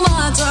so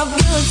much of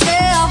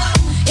yourself,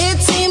 it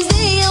seems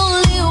the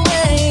only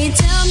way.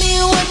 Tell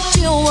me what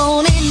you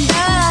want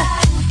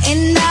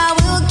and I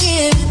will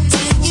give it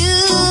to you.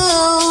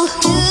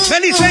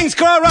 Many thanks,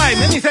 Cora,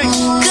 many thanks.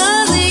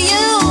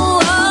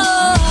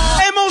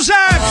 Et mon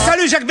Jacques,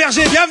 salut Jacques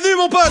Berger, bienvenue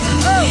mon pote.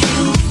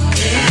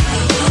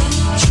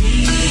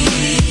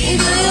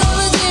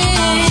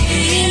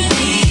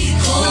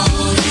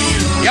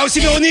 Il y a aussi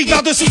Véronique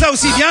Barre de Souza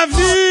aussi,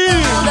 bienvenue.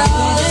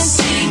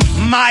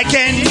 My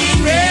Candy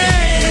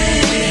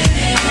Rain.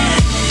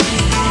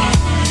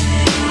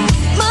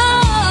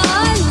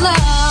 My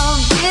love,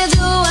 did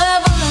you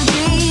ever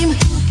dream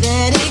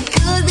that it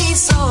could be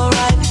so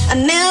right? I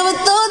never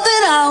thought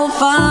that I would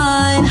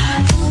find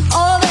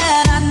all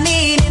that I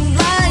need in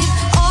life.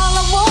 All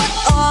I want,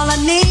 all I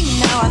need.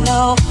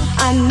 Now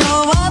I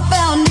know I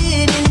found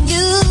it in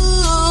you.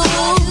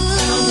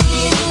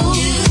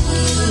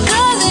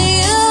 'Cause of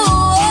you,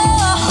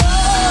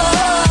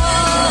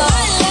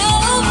 my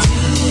love.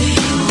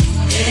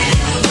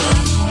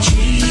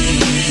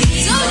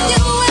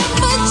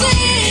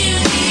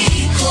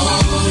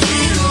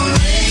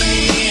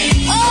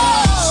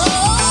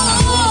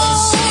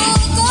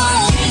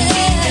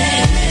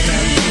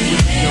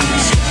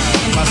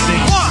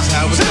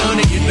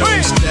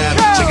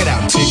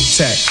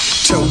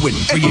 flowing,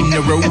 3 in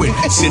a row.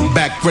 Sit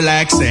back,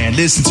 relax, and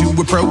listen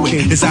to a pro.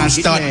 As I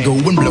start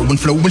going, blowing,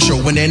 flowing,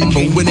 showing, and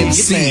mowing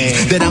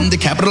MCs. That I'm the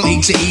capital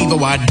H-E,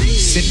 I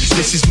decent.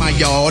 This is my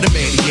yard, and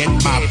better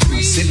yet, my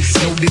precinct.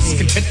 No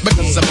discontent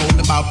because I'm all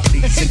about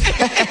pleasing.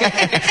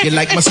 You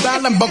like my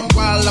style? I'm buck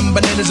wild, I'm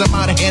bananas, I'm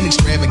out of hand,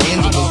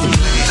 extravagant.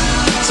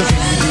 So can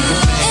you do the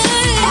thing?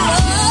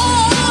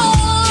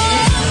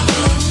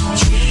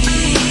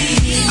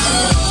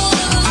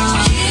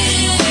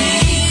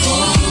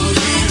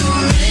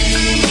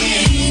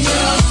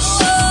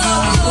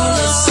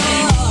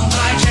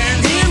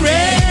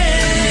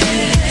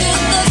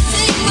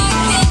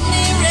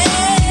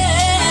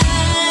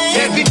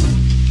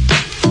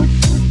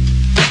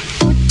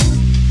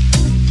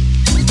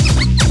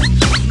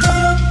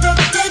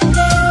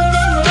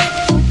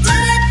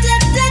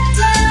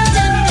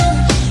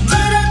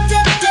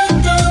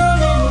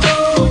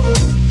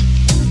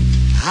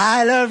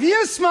 I love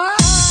you, smile.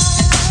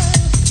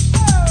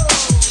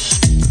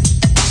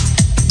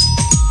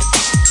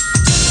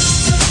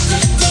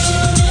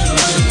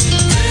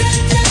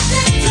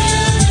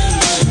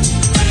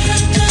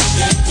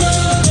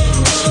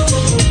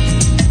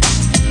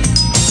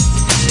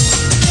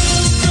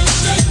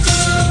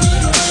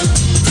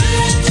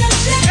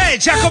 Hey,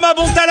 Giacomo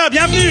Bontala,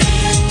 bienvenue.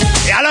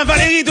 Et Alain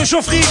Valéry de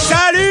Chaufferie,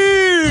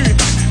 salut.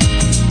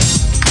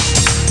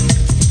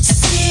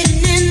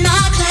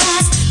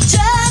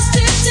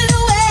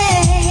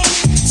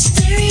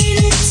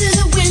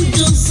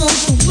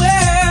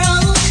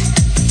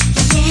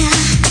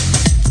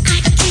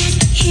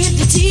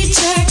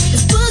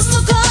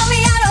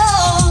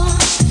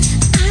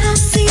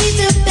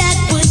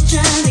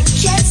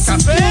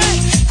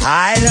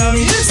 I love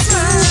you.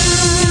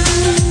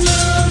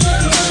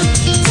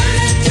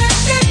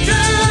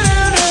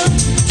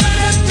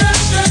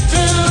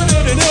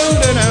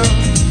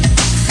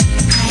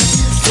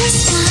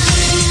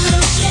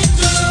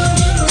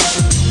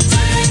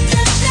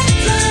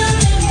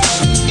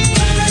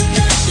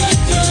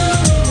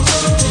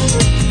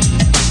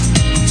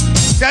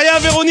 C'est rien,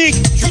 Véronique.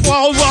 Tu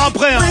pourras revoir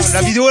après. Hein.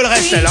 La vidéo, elle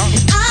reste, elle. Hein.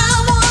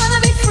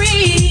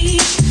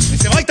 Mais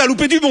c'est vrai que t'as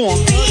loupé du bon. Hein.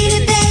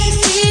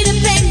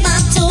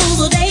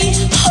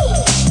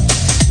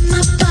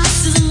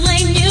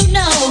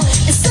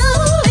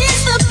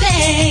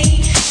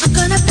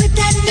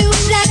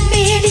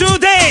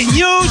 Today,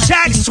 new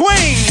Jack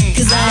Swing.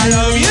 I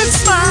love you,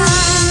 smile.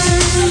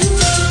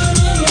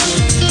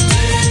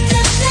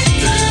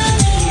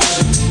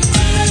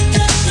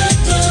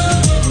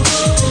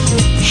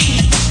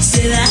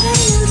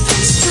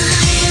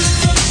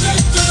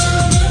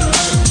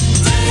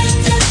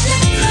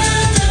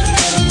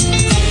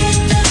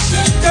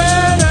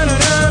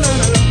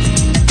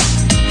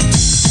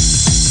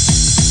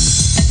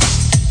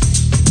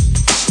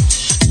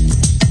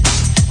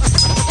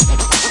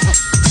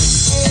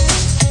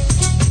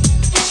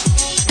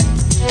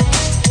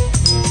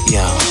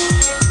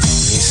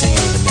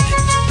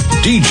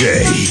 DJ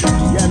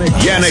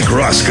Yannick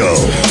Roscoe.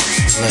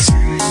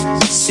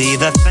 See,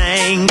 the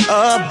thing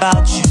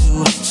about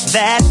you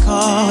that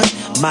caught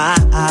my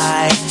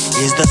eye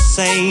is the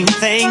same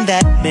thing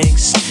that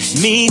makes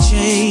me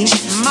change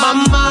my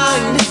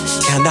mind.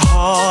 Kinda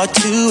hard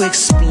to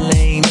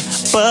explain,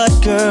 but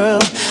girl,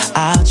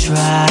 I'll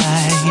try.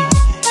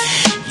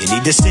 You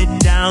need to sit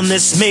down,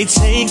 this may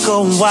take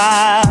a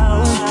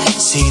while.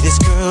 See, this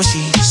girl,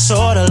 she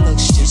sorta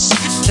looks just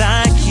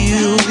like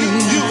you.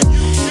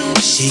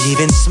 She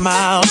even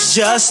smiles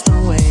just the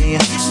way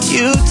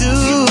you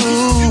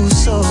do.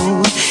 So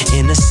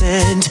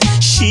innocent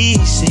she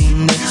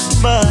seemed,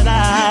 but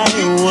I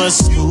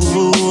was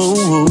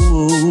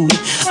fooled.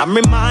 I'm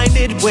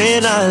reminded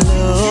when I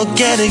look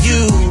at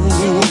you,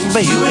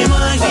 but you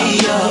remind me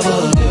of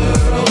a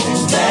girl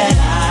that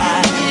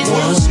I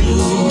once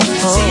knew.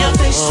 See your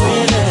face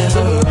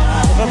whenever I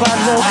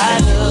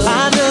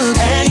look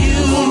at you.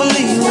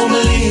 Won't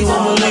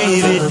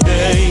believe it,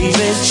 baby.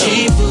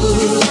 She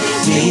put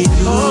me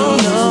through.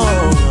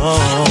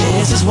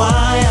 This is why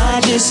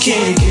I just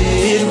can't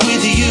get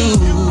with you.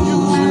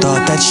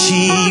 Thought that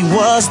she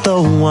was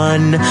the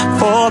one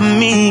for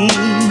me,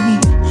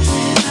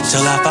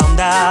 till I found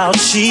out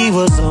she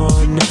was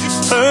on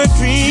her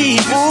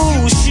creep.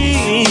 Ooh,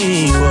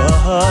 she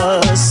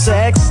was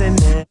sexing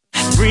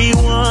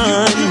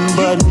everyone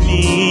but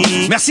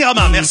me. Merci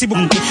Rama, merci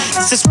beaucoup.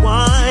 This is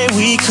why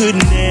we could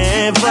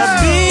never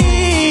be.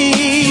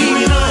 You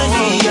remind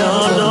me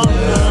of the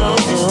girl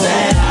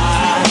that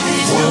I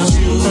once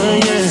knew.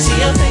 See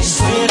your face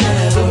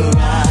whenever I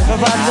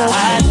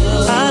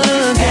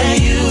look at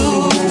you.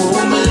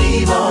 Won't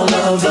believe all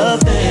of the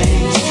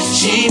things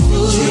she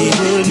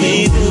put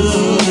me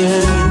through.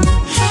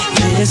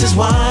 This is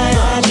why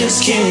I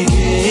just can't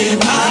get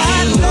by you.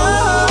 I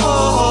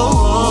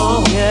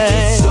know, yeah.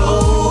 It's so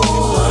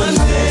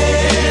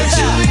unfair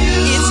to you.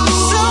 It's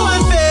so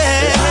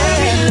unfair. I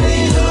can't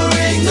leave her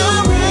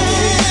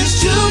ignorance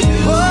to you.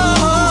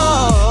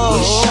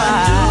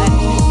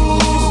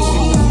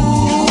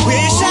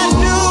 Wish I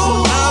knew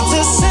how to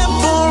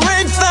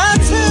separate the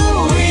two.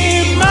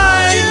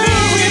 Remind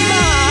me.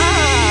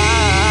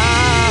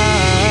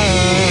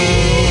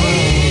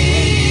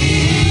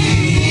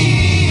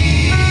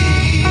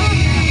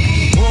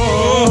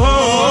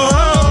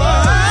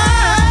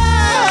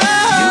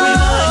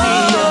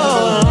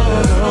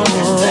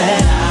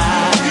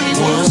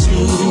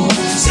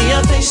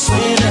 place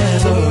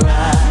whenever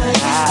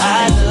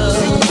I love.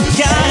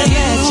 Gotta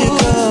let you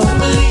go.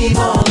 Believe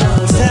all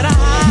of that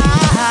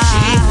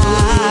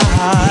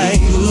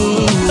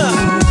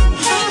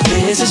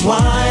this is why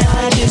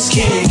I just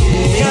can't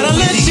get. Gotta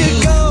let you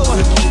go.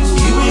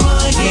 You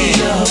remind me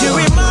of. You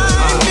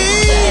remind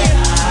me.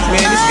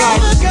 Man, this guy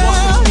just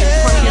walked in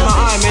front of my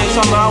eye, man.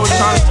 Talking about I was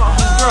trying to talk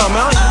to the girl,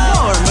 man. I don't even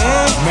know her,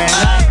 man.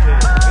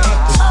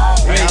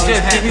 Man,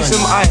 just give me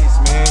some ice,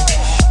 man.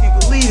 Can't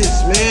believe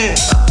this, man.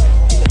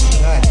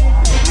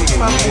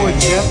 My boy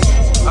Jeff.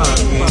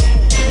 Man.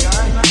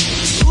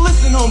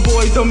 Listen,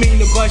 homeboys, don't mean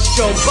to bust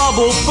your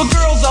bubble, but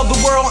girls of the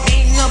world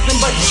ain't nothing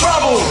but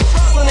trouble.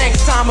 So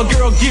next time a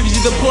girl gives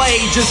you the play,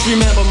 just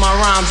remember my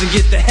rhymes and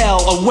get the hell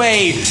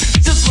away.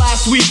 Just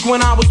last week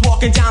when I was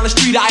walking down the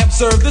street, I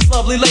observed this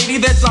lovely lady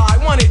that I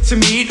wanted to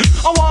meet.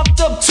 I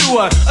walked up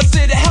to her, I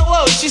said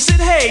hello, she said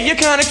hey, you're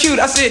kinda cute.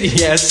 I said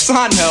yes,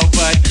 I know,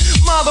 but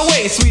by the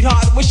way,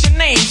 sweetheart, what's your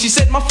name? She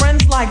said my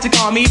friends like to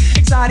call me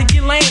Exotic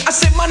Elaine. I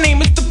said my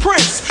name is the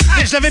Prince.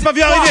 Et je l'avais pas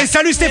vu arriver.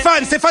 Salut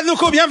Stéphane, Stéphane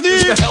Loco, bienvenue.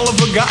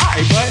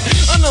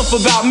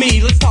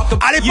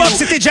 À l'époque,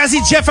 c'était Jazzy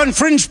Jeff and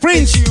Fringe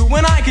Prince.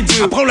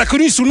 Après, on l'a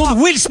connu sous le nom de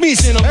Will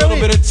Smith.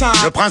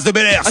 Le prince de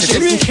Bel-Air, c'était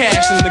lui.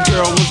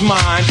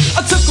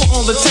 I took her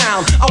on the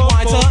town. I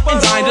wined her and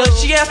dined her.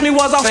 She asked me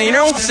was I saying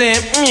her? I said,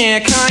 yeah,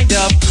 kind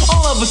of.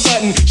 All of a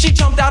sudden, she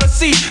jumped out of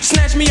seat,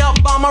 snatched me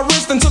up by my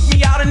wrist and took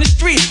me out in the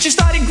street. She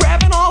started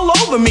grabbing all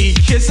over me,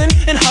 kissing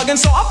and hugging,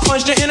 so I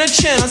punched her in her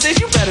chin. I said,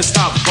 you better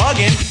stop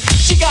bugging.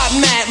 She got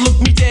mad,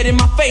 looked me dead in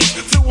my face,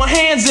 threw her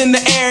hands in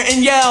the air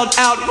and yelled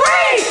out,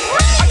 Ray!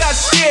 I got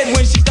scared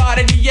when she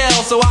started to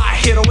yell, so I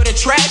hit her with a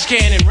trash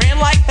can and ran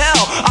like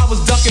hell. I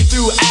was ducking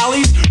through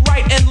alleys,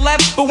 right and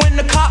left, but when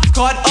the cops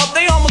caught up,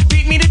 they almost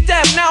beat me to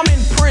death. Now I'm in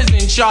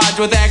prison, charged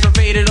with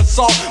aggravated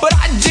assault, but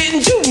I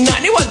didn't do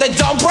nothing, it was that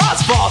dumb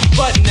broad's fault.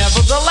 But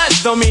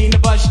nevertheless, don't mean to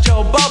bust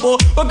your bubble,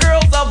 but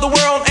girls of the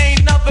world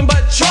ain't nothing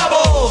but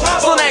trouble.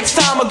 So next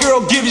time a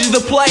girl gives you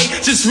the play,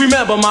 just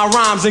remember my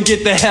rhymes and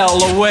get the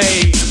hell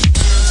away.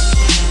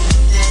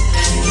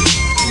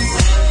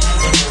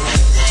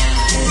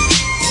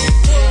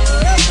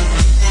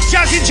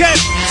 Jazzy Jeff,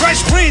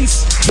 Fresh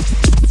Prince.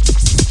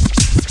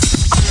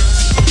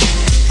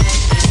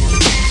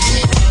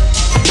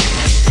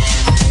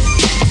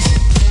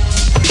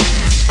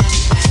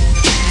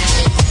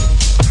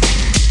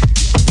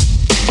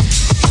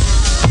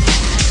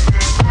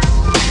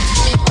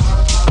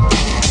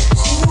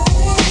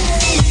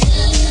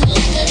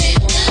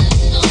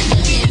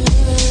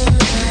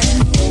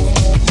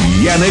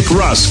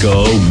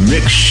 Ape'Rosco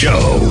Mix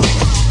Show.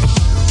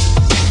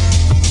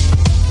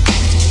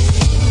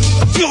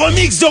 Du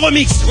remix de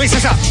remix, oui c'est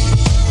ça.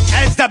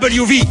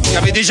 SWV,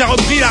 j'avais déjà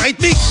repris la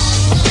rythmique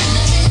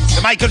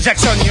de Michael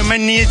Jackson,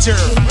 Human Nature.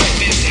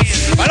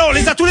 Alors on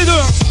les a tous les deux,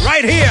 hein.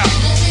 Right here.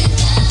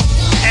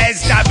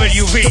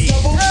 SWV.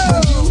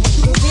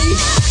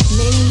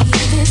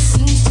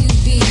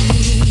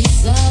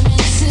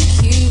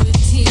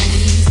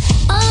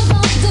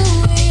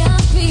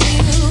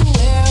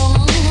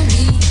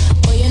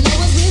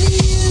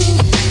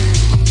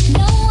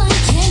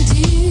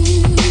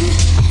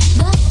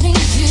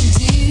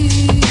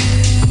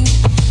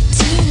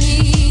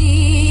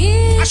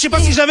 Je sais pas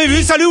si j'avais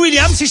vu. Salut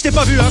William, si je t'ai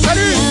pas vu. Hein.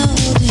 Salut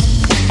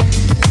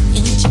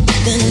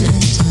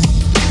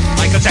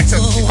Michael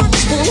Jackson.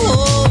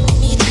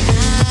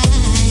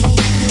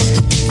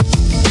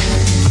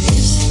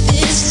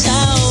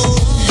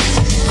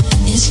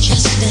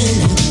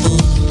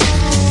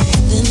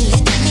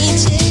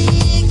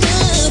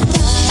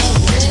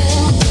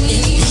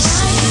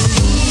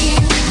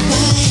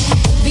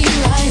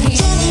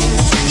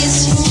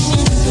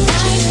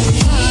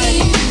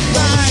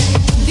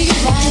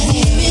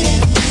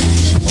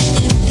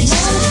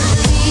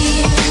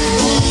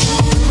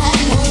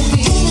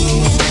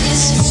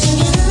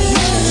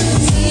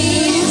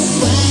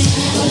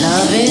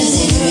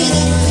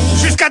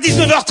 Jusqu'à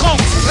 19h30.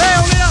 Ouais,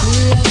 on est là.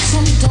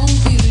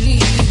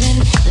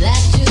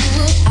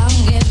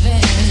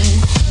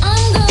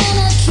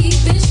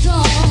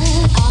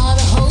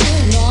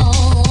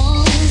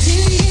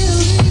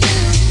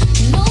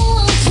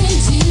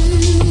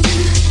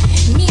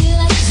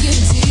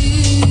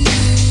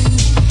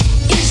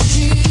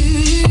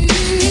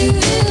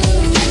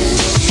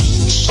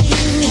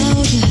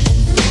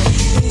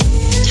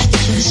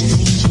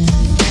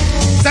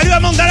 Salut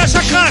Amanda la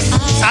Chakras.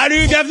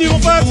 Salut, bienvenue mon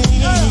pote.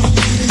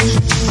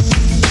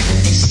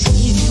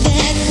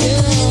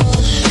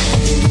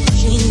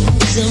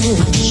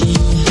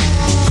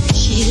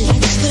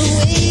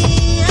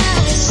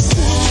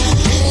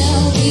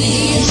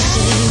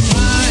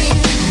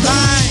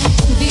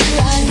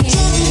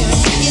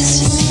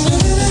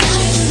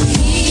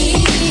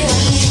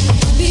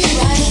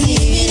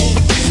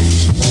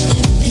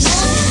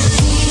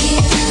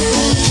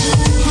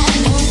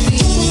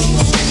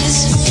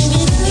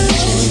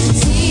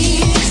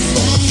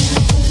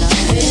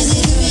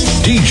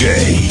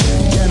 DJ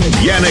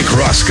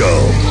Ape'Rosco.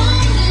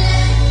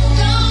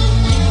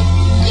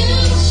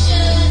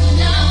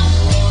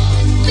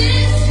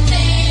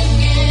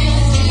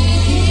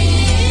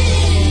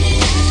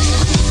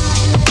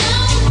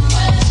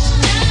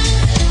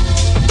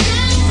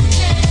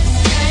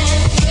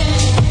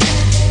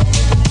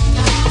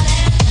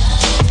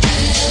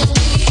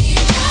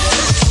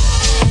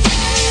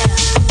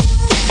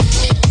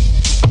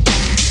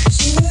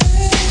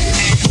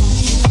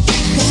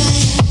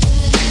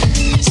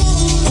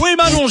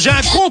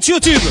 compte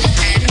YouTube.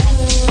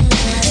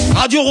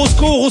 Radio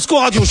Rosco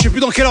Radio, je sais plus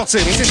dans quel ordre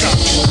c'est, mais c'est ça.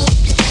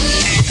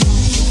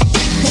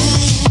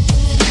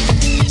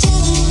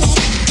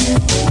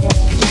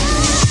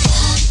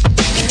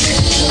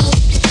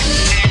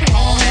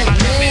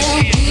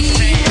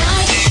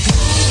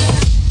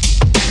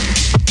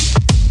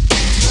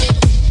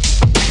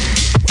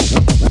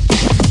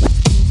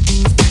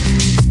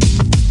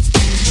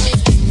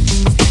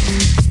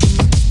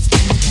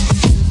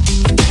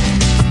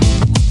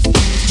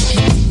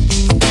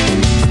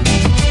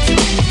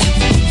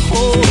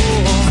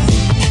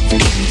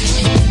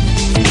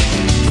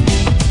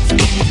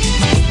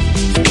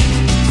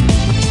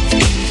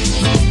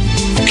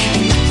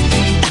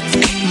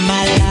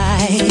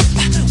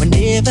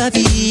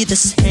 Be the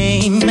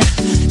same.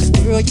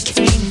 Girl, you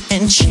came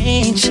and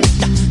changed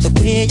the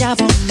way I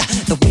walk,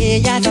 the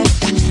way I talk.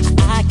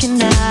 I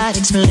cannot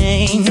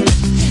explain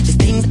the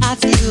things I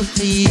feel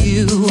for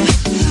you.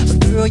 But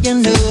girl,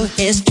 you know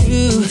it's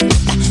true.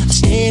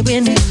 Stay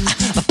with me,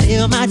 I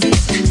feel my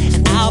dreams,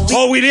 and I'll be.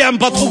 Oh William,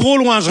 pas trop gros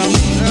loin, Jean.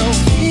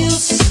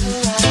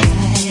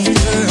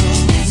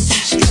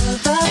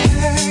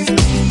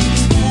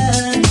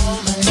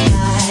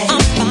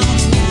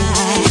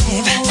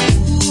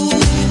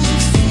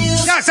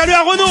 Salut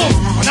à Renaud.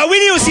 On a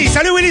Willy aussi.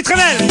 Salut Willy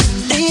Tremel.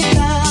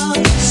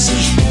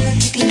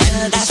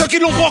 Ceux qui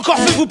ne l'ont pas encore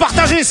fait, vous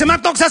partagez. C'est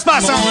maintenant que ça se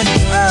passe. Hein.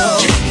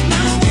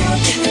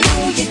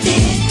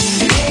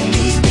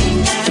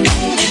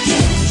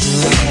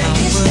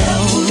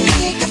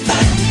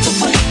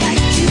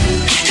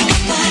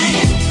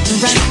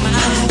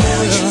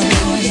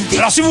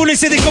 Alors si vous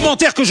laissez des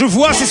commentaires que je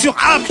vois, c'est sur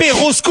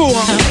Ape'Rosco.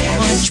 Hein.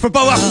 Je peux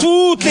pas voir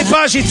toutes les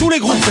pages et tous les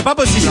groupes. C'est pas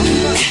possible.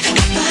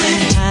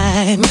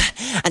 Hein.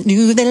 I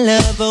knew that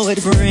love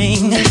would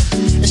bring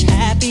this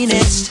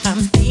happiness to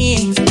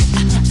me.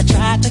 I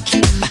tried to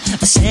keep my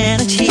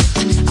sanity.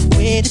 I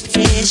waited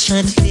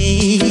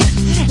patiently.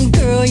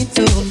 Girl, you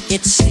know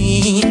it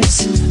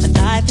seems my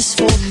life is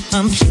so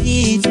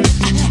complete. I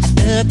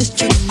love this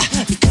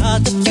truth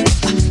because of you.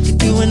 You're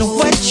doing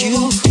what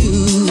you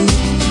do.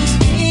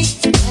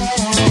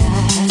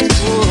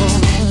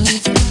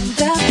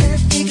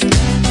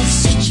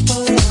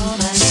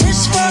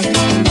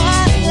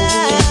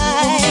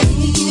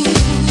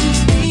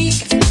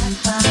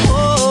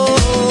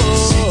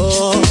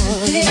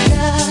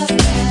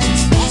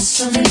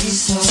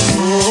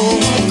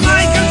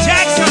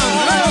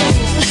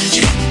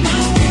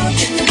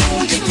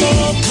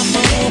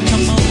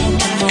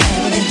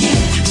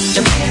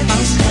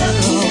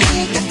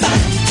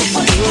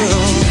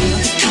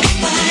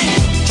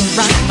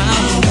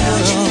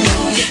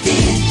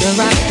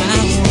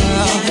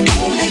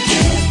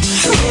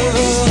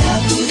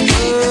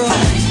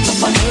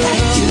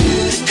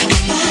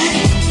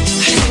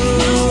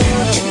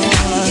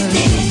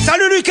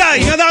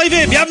 Il vient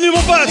d'arriver, bienvenue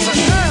mon pote.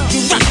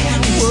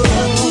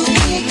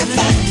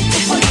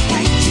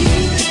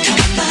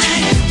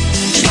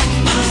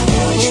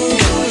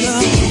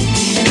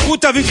 Où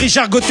t'as vu que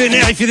Richard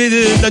Gottener il fait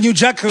de la New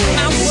Jack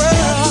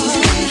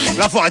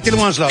Là faut arrêter le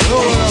moins là.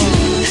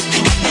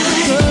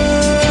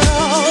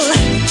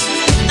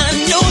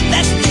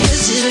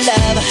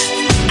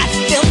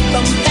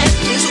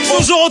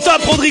 Bonjour au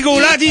top Rodrigo,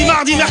 lundi,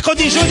 mardi,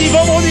 mercredi, jeudi,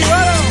 vendredi,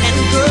 voilà.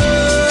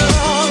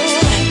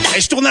 Et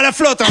je tourne à la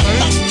flotte, hein.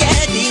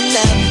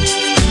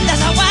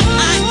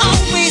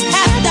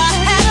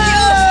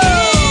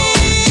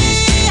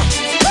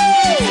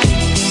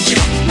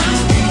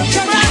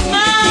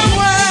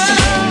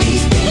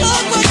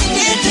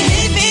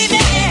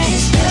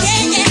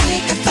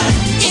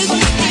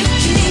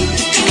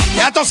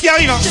 Et attends ce qui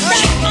arrive, hein.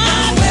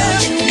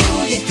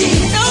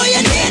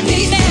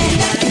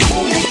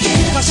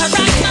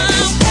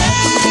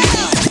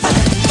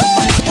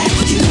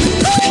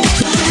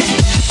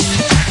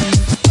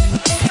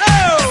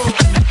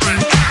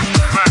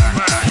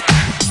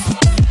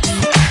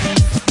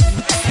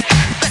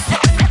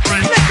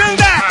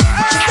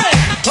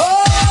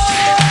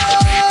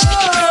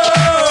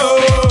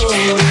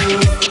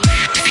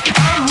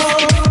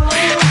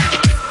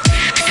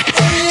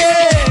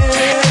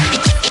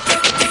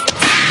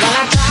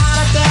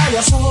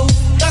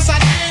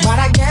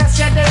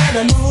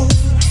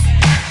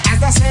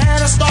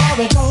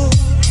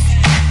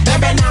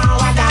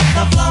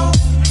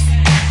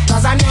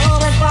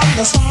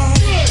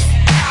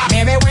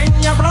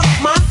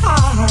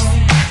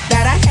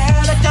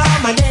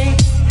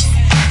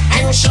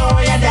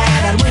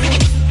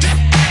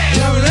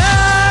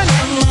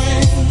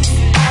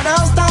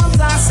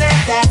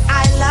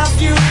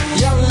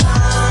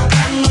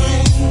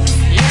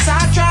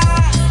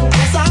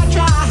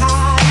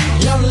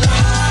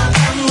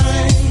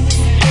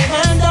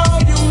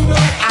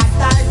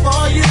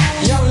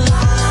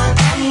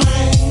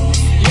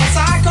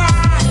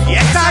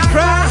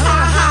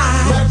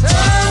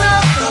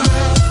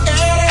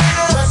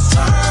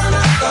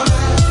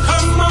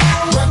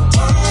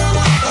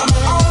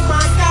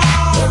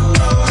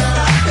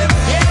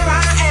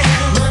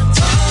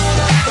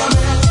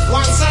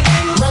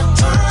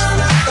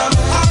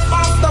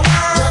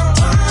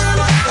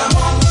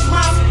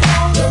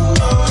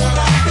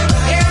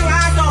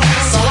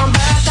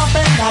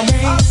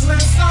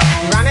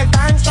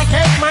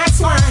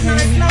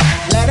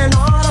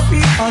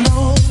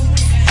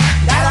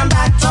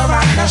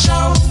 a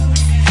show.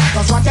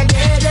 Cause what you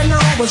did, you know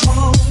was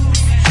wrong.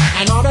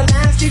 And all the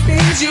nasty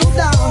things you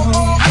done.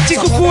 Un petit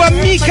coucou à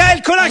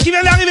Michael Collin qui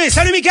vient d'arriver.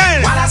 Salut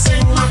Michael. While I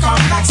sing my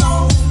comeback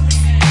song,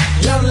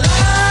 your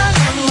love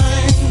on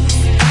me.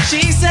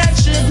 She said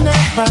she'd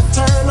never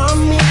turn on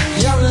me.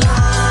 Your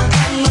love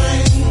on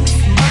me.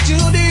 But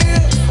you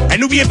did. Et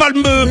n'oubliez pas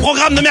le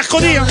programme de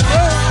mercredi. Hein.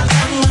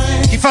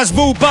 Qu'il fasse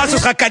beau ou pas, ce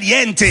sera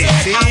caliente. Si.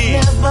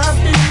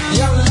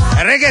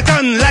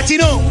 Reggaeton,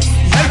 latino.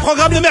 C'est le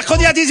programme de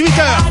mercredi à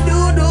 18h.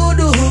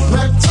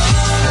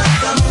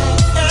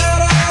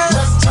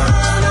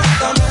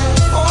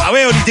 Ah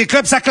ouais, Holiday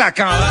Club, ça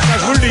claque, hein. Ça,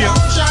 je vous le dis. Hein.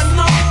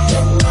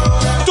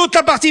 Toute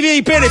la partie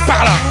VIP, elle est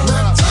par là.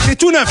 C'est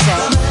tout neuf,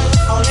 ça.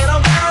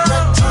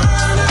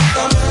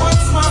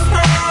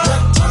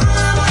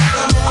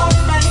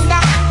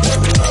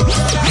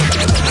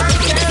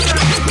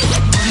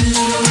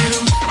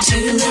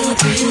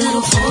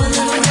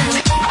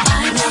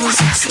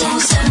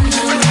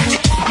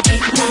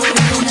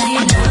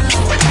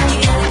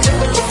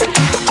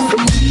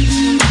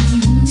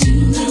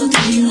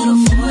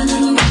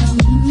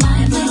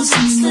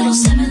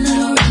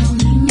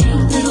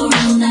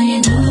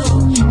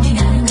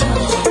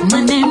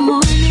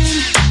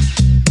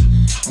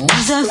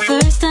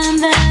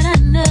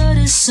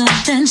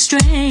 Something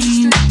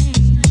strange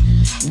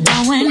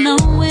going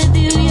on with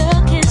you.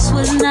 Your kiss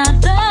was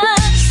not the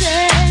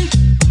same.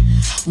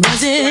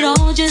 Was it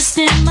all just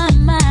in my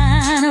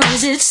mind, or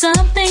is it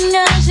something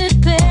I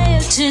should pay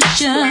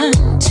attention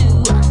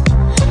to?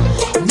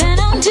 Then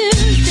on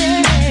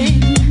Tuesday,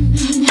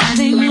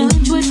 having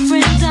lunch with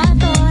friends, I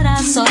thought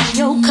I saw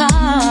your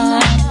car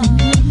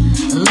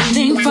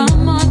leaving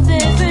from our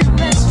favorite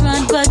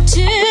restaurant, but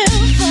too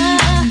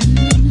far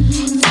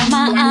for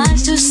my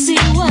eyes to see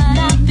what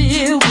I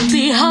fear would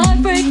be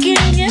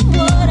heartbreaking, and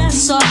what I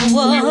saw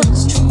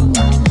was true.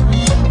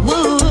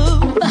 Whoa.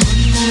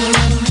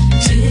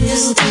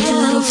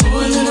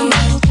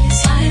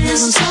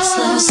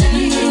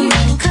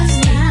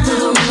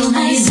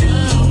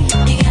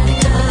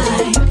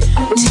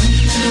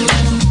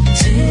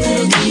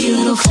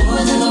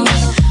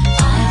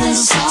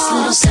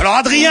 Alors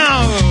Adrien,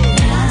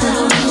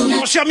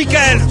 mon cher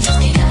Michael,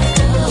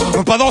 il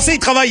peut pas danser, il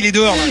travaille, il est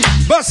dehors.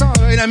 Il bosse, hein,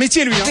 il a un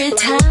métier lui. Hein.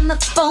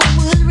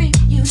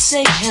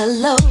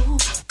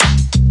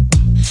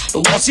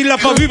 Bon, s'il l'a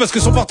pas vu parce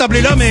que son portable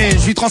est là, mais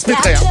je lui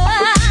transmettrai. Hein.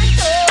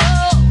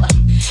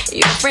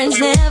 Your friends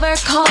never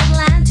called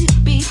line to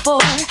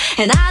before,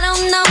 and I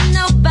don't know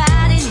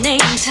nobody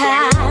named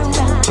Tyra.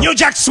 New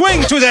Jack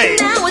Swing today.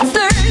 Now it's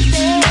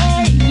Thursday.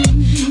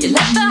 You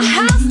left the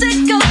house to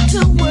go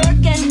to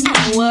work an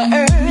hour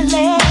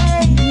early.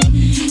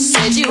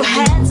 Said you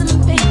had some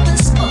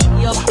papers for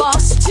your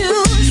boss to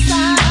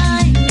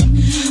sign,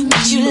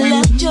 but you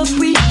left your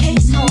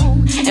briefcase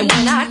home. And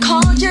when I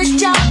called your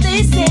job,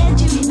 they said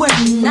you were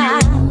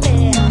not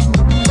there.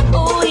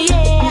 Oh yeah.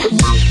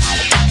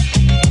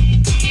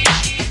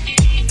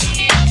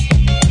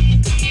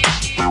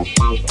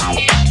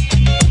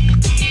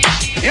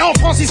 Et en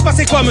France, il se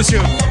passait quoi,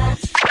 monsieur?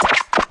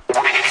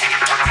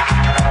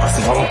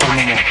 C'est vraiment pas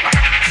le moment.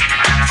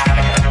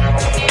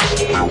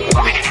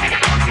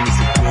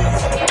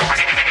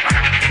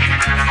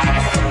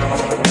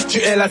 Tu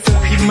es la seule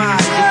qui m'aille,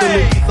 je te le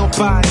dis sans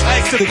faille.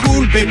 Reste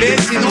cool, bébé,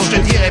 sinon je te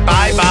dirai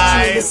bye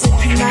bye. Je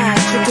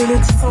te le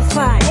dis sans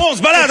faille. Bon, on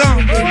se balade, hein.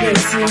 Bébé,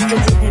 sinon je te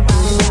dirai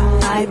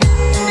bye bye.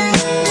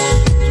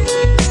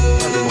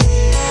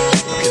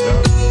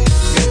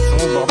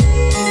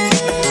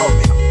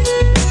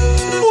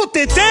 Où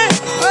t'étais?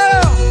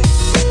 Alors?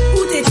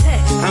 Où t'étais?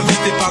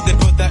 Invité par des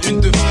potes à une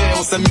de frais,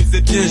 on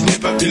s'amusait bien, je n'ai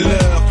pas vu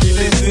l'heure qu'il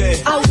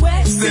était. Ah ouais?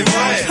 C'est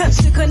vrai.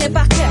 Je te connais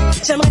par cœur,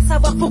 j'aimerais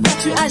savoir pourquoi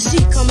tu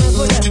agis comme un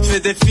voleur. Tu te fais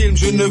des films,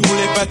 je ne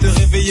voulais pas te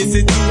réveiller,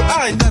 c'est tout.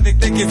 Arrête avec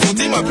tes questions,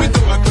 dis-moi plutôt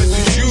à quoi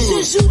tu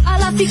joues. Je joue à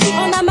la fille qui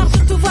en a marre de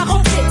te voir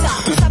rentrer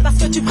tard. Tout ça parce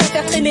que tu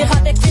préfères traîner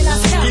avec tes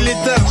lascars. Il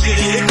est tard,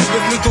 chérie,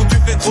 écoute le ton, tu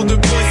fais trop de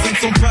bruit. Ce ne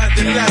sont pas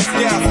des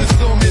lascars, ce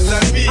sont mes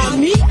amis.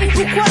 Amis? Et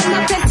pourquoi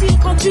m'appelle-t-il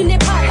quand tu n'es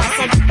pas là?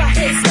 Sans du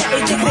respect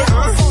et des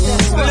références envers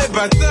toi. Les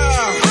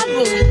bâtards. Ah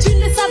bon, tu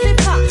ne le savais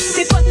pas.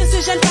 Tes potes ne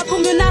se gênent pas pour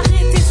me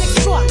narrer tes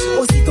exploits.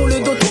 Aussitôt le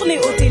dos tourné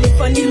au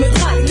téléphone, il me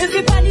drague. Ne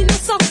fais pas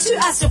l'innocent, tu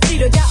as surpris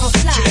le gars en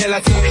flash. Tu es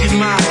la seule qui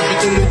m'aille,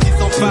 je te le dis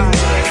sans faille.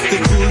 Reste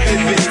cool,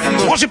 bébé.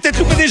 Bon, j'ai peut-être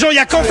loupé des gens, il y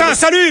a Quentin,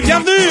 salut,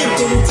 bienvenue.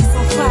 Je te le dis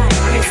sans faille.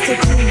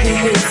 Reste cool,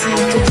 bébé, sinon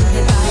je te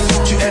dirai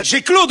bye.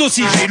 J'ai Claude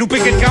aussi, j'ai loupé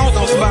quelqu'un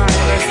entre autres.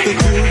 Reste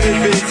cool,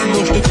 bébé,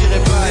 sinon je te dirai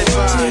bye Tu es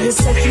bye. le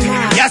seul qui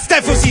m'aille. Il y a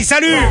Steph aussi,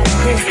 salut.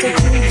 Reste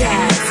cool, gars,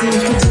 sinon je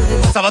te dirai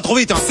bye. Ça va trop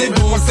vite, hein. C'est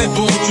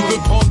bon, tu peux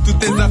prendre toutes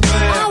tes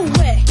affaires. Ah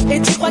ouais,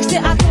 et tu crois que je t'ai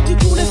attendu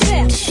pour le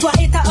faire? Toi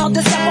et ta horde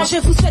de serpents, je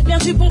vous souhaite bien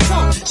du bon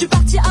temps. Je suis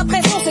parti à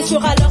présent, c'est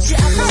sûr alors j'y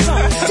attention.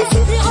 Tu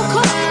sourires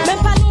encore, même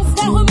pas long,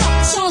 d'un remords.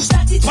 Change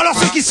d'attitude. Alors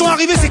Alors ceux qui sont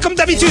arrivés, c'est comme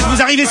d'habitude.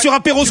 Vous arrivez sur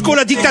Ape'Rosco,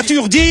 la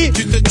dictature dit.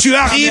 Tu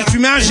arrives, tu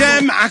mets un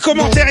j'aime, un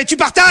commentaire et tu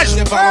partages.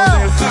 Je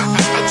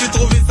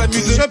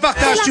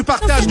partage, tu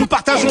partages, nous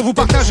partageons, vous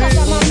partagez.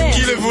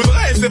 Qui le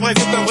voudrait, c'est vrai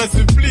que c'est un vrai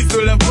supplice de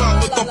la voir.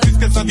 D'autant plus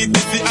qu'elle s'invite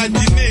ici à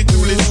dîner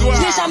tous les soirs.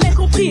 Je n'ai jamais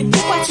compris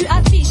pourquoi tu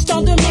affiches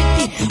tant de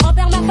mépris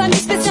envers ma famille,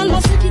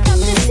 spécialement ceux qui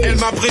t'apprécient. Elle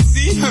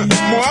m'apprécie,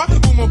 moi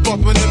ou mon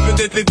porte-monnaie,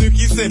 peut-être les deux,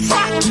 qui sait.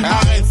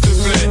 Arrête s'il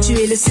te plaît. Tu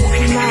es le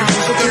seul image.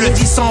 Je te le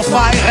dis sans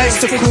faille,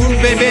 reste cool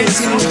bébé,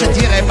 sinon je te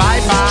dirai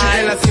bye bye. Tu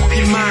es la seule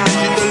image,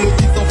 je te le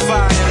dis sans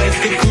faille,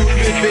 reste cool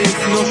bébé,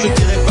 sinon je te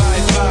dirai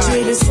bye bye. Tu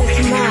es le seul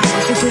image,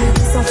 je te le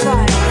dis sans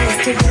faille,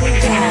 reste cool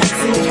gars,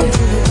 sinon je te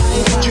dirai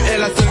bye bye. Tu es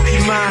la seule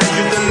image,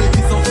 je te le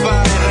dis sans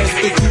faille,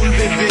 reste cool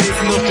bébé,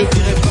 sinon je te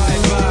dirai bye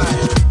bye.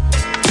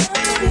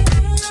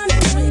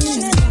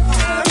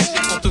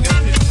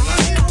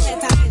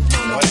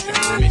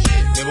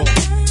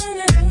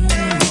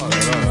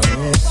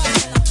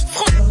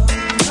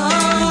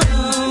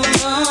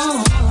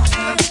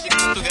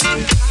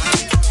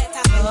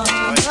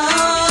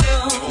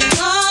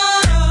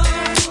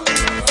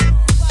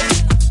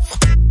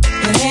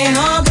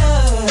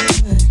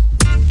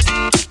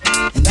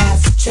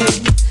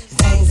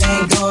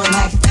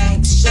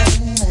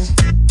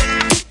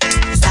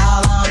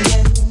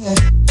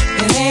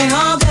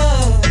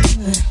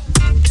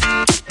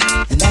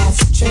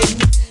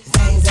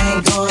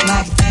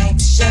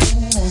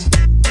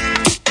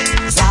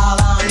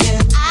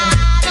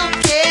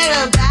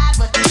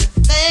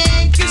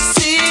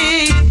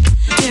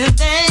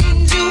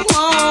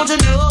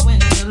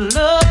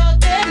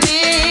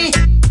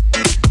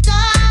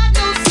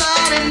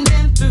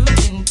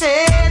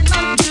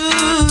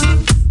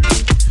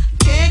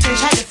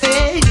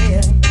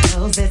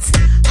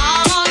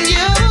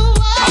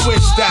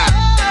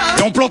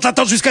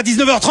 Attends jusqu'à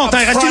 19h30, hein,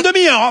 il reste une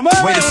demi-heure.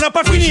 Ouais, on n'a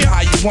pas fini.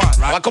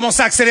 On va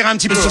commencer à accélérer un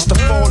petit peu. It's just a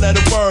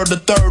four-letter word, the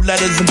third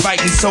letter's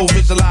inviting, so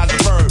visualize the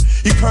verb.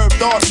 You curve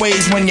thought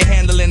ways when you're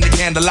handling the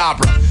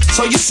candelabra.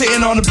 So you're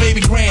sitting on a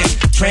baby grand,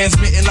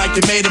 transmitting like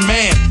you made a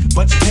man.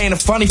 But you paint a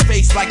funny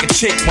face like a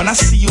chick. When I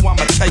see you,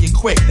 I'ma tell you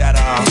quick that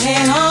It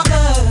ain't all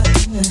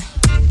good,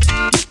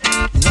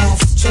 and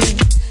that's the truth.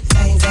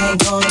 Things ain't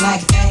going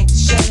like you think they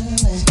should.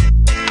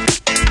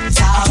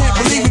 I can't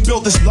believe we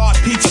built this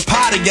large pizza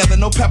pie together,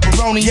 no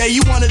pepperoni. Yeah,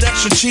 you wanted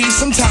extra cheese,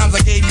 sometimes I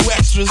gave you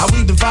extras. How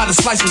we divided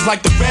slice was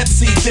like the Red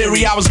Sea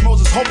theory. I was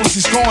Moses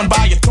hopelessly scorned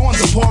by your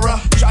thorns of horror.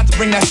 Tried to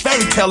bring that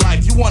fairy tale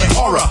life, you wanted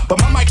horror. But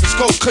my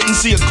microscope couldn't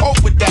see a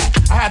cope with that.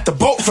 I had to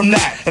bolt from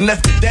that and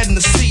left it dead in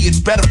the sea. It's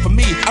better for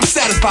me, I'm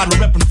satisfied with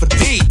repping for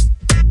D.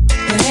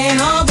 It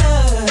ain't all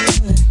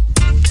good,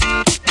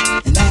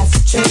 and that's the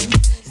truth.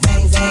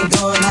 Things ain't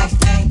going like you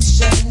think they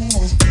should.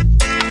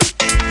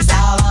 It's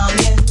all on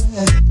you.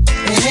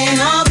 It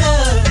ain't all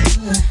good,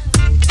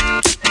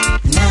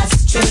 and that's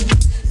the truth.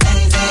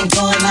 Things ain't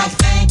going like you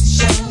think they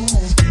should.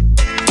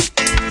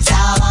 It's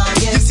all on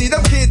you. You see,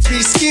 them kids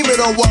be scheming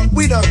on what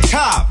we done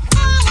cop.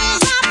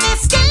 Always up and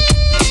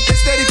scheming.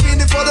 Instead of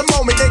feeling for the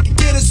moment, they can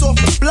get us off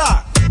the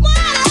block.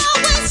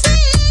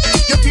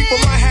 Your people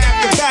might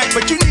have the back,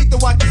 but you need to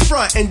watch the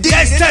front. And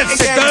Yes,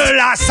 c'est de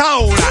la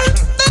soul.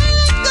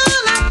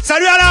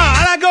 Salut Alain,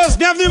 Alain Gosse,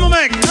 bienvenue mon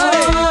mec.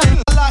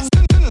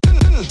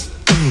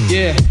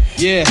 Yeah,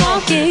 yeah.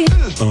 Funky.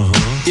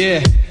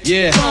 Yeah,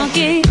 yeah.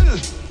 Funky.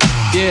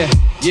 Yeah,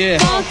 yeah.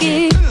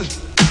 Funky.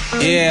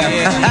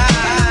 Yeah.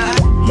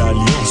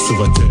 L'alliance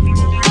va tellement.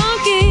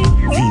 Funky.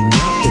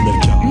 Vigna et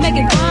Melka. Make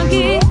it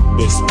funky.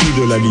 L'esprit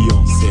de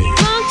l'alliance est.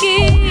 Funky.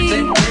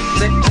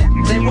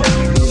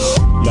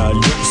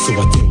 L'alliance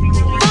va tellement.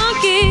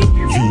 Funky.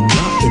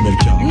 Vigna et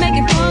Melka. Make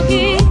it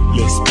funky.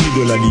 L'esprit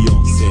de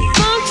l'alliance est.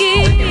 Funky.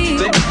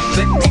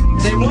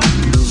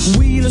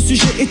 Oui, le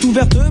sujet est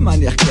ouvert de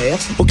manière claire.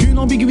 Aucune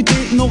ambiguïté,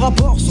 nos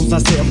rapports sont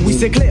sincères. Oui,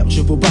 c'est clair,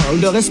 je vous parle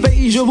de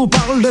respect, je vous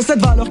parle de cette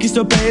valeur qui se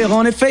perd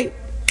en effet.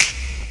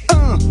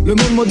 Le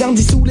monde moderne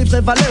dissout les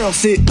vraies valeurs.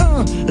 C'est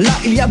là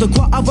il y a de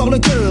quoi avoir le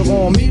cœur.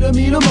 En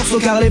mille morceaux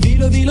car les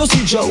villes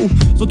aussi Joe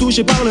sont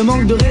touchées par le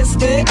manque de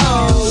respect.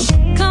 Oh.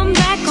 Come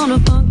back on a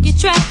funky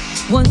track.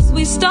 Once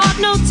we start,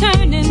 no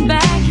turning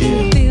back.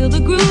 Feel the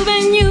groove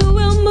and you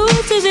will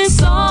move to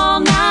this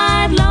all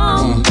night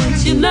long.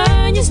 Once you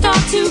learn, you start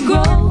to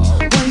grow.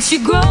 Once you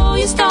grow,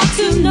 you start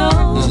to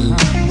know.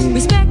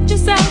 Respect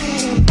yourself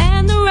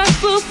and the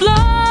rest will flow.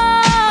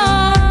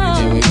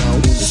 Here we go.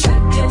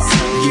 Respect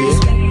yourself.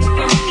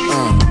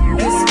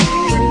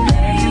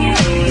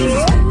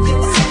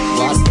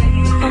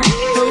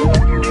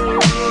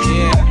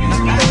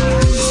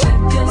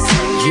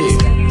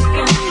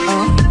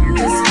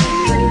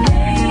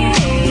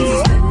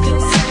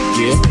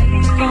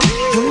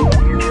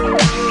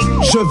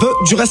 Je veux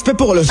du respect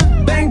pour le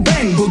bang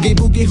bang, boogie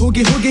boogie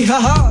hoogie hoogie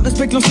haha.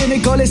 Respecte l'ancienne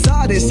école et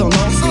sa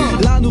descendance.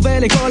 La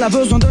nouvelle école a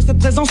besoin de cette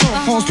présence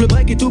en France. Le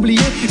break est oublié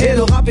et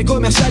le rap est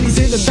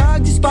commercialisé. Le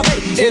tag disparaît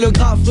et le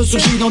graphe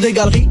ressurgit dans des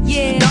galeries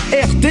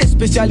d'ART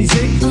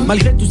spécialisées.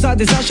 Malgré tout ça,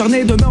 des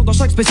acharnés demeurent dans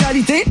chaque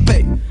spécialité.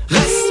 Paix,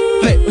 respect.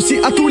 fait aussi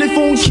à tous les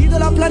funky de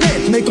la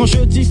planète. Mais quand je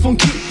dis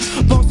funky,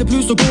 pensez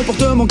plus au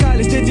comportement qu'à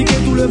l'esthétique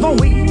et tout le vent,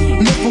 oui.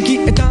 Le funky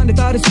est un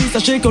état d'esprit,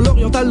 sachez que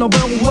l'oriental number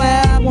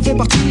one, on fait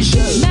partie.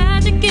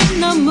 Magic in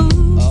the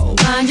moves,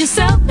 find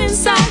yourself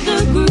inside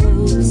the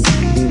grooves.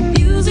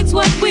 Music's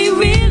what we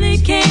really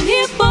came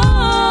here for.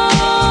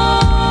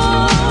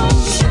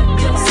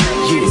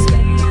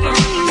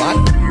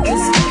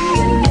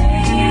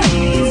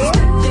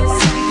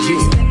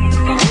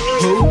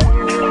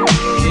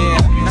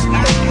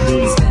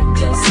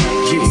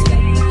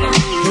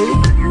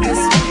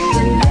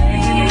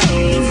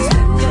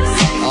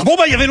 Bon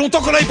bah il y avait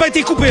longtemps qu'on n'avait pas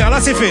été coupé, hein. Là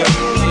c'est fait.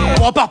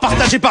 On va pas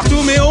repartager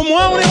partout, mais au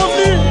moins on est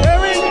revenu.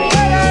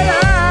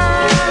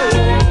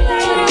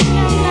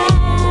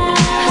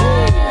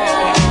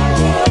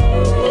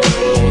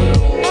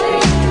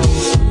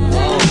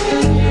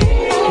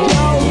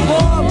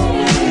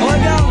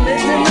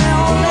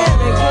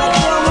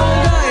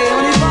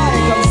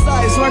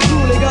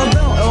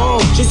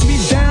 Je suis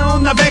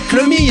down avec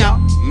le mien,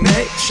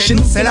 mais chez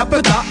nous c'est la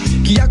peta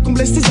qui a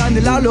comblé ces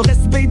années-là. Le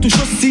respect touche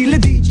aussi les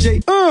DJ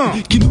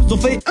qui nous ont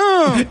fait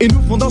et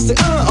nous font danser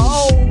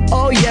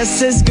oh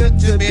yes, it's good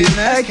to be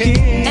a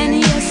king. And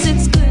yes,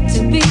 it's good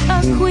to be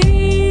a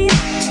queen.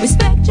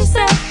 Respect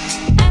yourself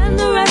and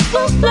the rest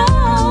will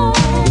flow.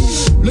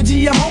 Le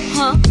diamant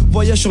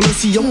voyage sur le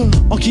sillon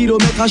en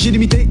kilométrage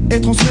illimité et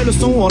transmet le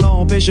son. On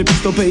l'empêche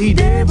plus au pays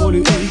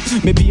d'évoluer.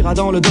 Mais pire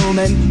dans le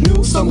domaine,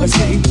 nous sommes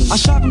restés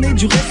acharnés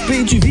du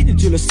respect du vinyle,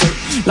 tu le sais.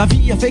 La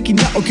vie a fait qu'il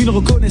n'y a aucune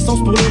reconnaissance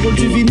pour le rôle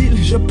du vinyle.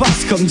 Je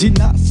passe comme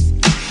Dinas.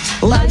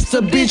 Life's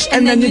a bitch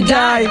and then you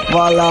die.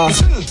 Voilà.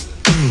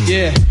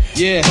 Yeah,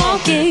 yeah.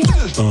 Funky.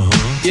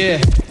 Yeah,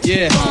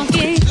 yeah.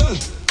 Funky.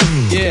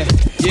 Yeah,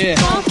 yeah.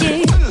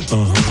 Funky.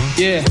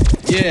 Yeah,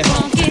 yeah.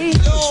 Funky.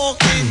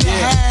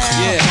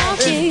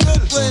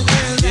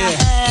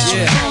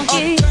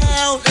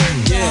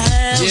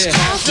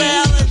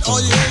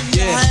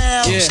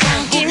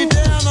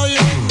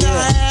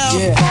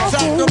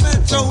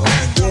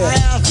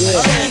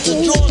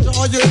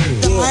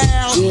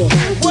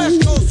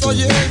 West Coast, are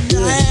you in the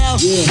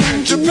house?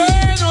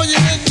 Japan, are you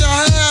in the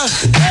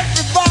house?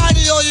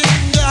 Everybody, are you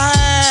in the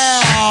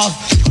house?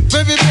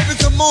 Baby, baby,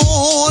 come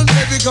on,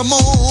 baby, come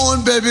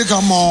on, baby,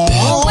 come on.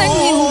 When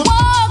you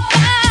walk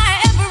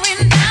by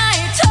every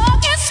night,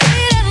 talking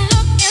sweet and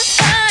looking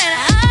fine,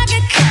 I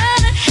get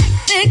kinda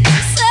hectic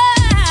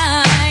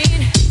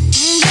inside.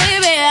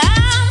 Baby,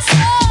 I'm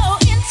so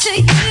into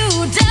you,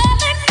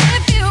 darling.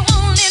 If you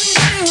only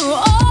knew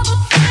all the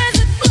things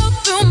that flow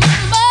through my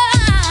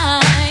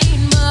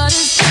mind, but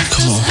it's just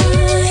a sign.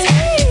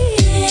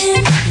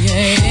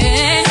 Yeah.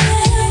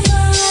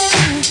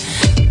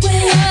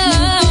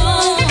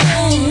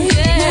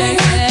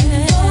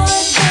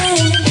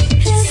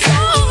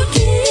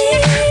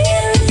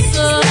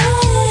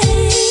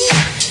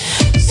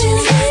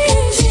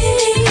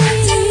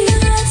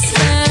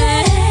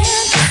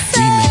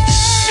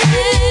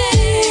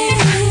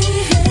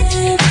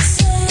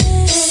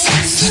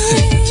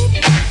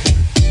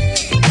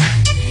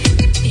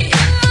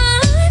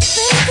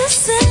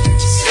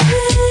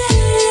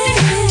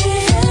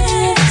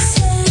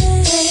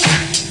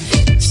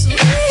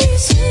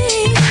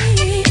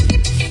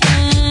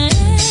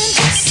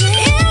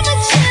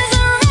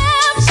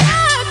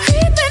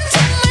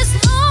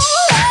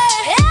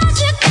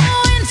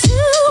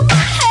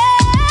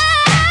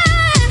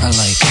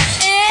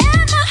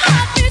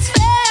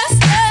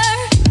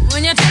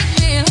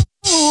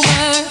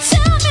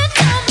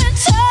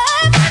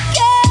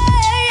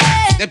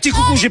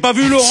 J'ai pas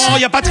vu Laurent,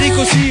 il y a Patrick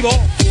aussi, bon.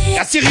 Il y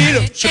a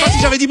Cyril. Je sais pas si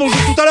j'avais dit bonjour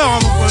tout à l'heure. Hein,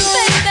 donc,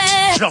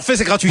 je leur fais,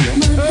 c'est gratuit. Hein.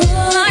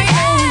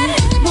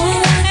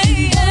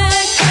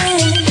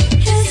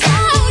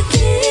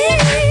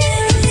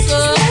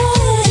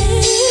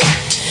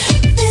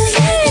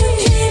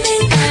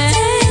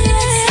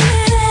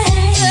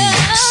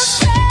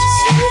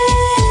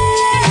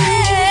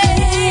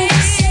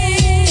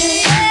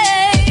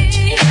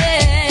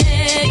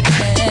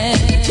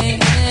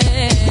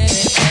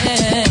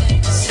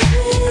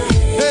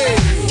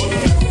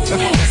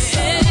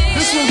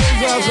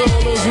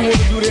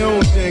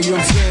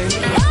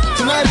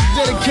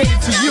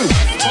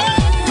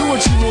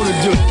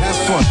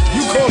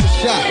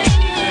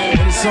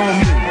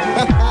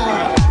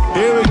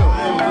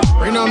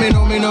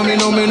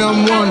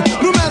 One.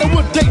 No matter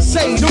what they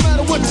say, no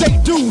matter what they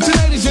do,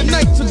 tonight is your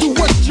night to do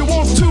what you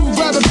want to.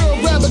 Grab a girl,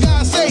 grab a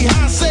guy, say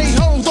hi, say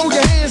ho, throw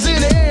your hands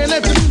in the air and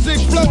let the music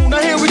flow. Now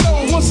here we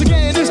go, once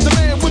again, it's the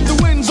man with the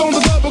wins on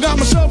the double. Got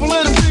my shovel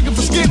and I'm digging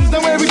for skins,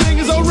 now everything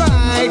is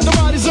alright.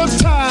 Nobody's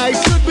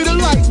uptight, could be the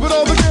lights, but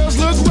all the girls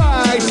look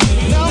right.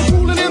 Now I'm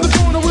cooling in the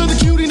corner with a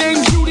cutie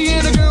named Judy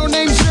and a girl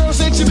named Cheryl.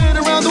 Said she been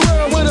around the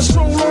world when I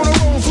stroll on a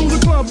roll through the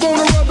club,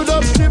 wanna rub it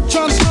up, dip,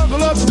 trying to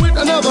snuggle up with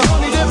another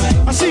honey dip.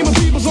 I see my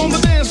people's on the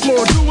dance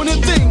floor doing a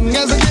thing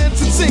as I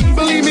dance and sing.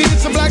 Believe me,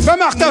 it's a black. Bah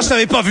Martin, je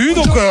t'avais pas vu,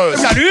 donc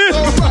salut.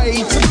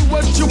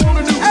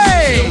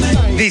 Hey,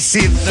 this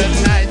is the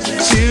night,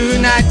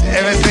 tonight,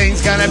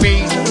 everything's gonna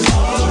be.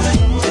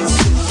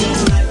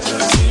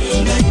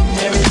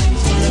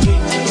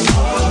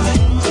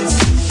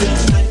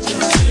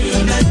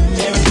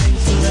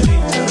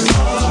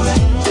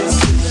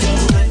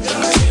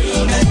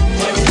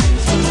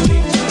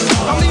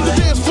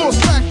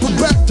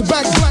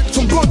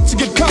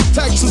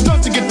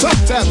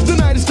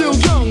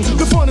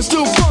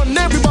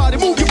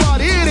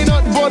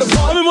 for the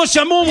party. Ah mais moi je suis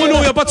un bon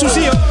Bruno, y'a pas de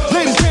soucis hein.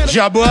 J'ai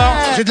à boire,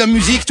 j'ai de la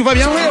musique, tout va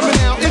bien.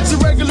 It's a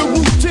regular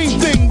routine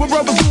thing, where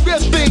brothers do their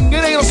thing.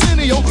 It ain't a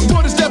scenario,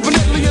 but it's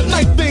definitely a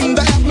night thing.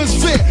 The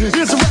atmosphere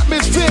is a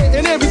atmosphere,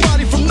 and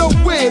everybody from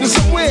nowhere to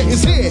somewhere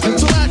is here.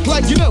 So act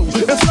like you know,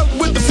 and float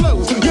with the flow.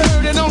 You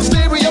heard it on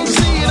stereo, you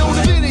see it on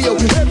the video.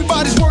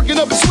 Everybody's working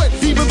up a sweat,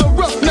 even the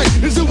roughneck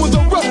is doing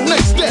the roughneck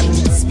step.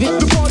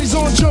 The party's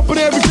on jump and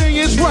everything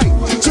is right.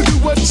 So do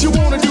what you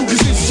wanna do,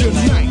 cause it's your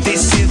night.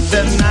 This is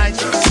the night,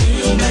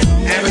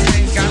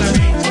 everything's gonna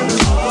be.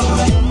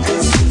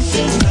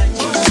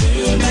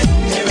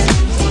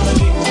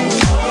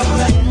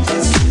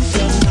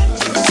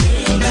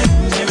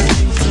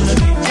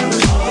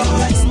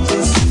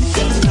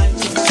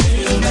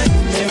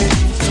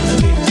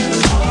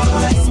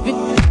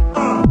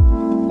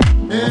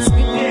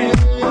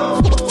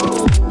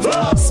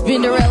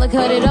 Cinderella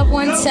cut it up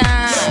one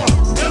time.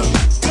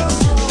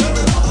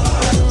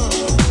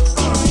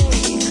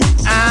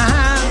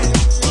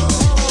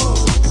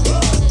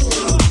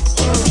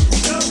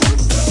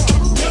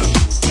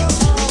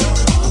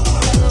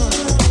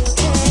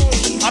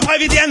 Après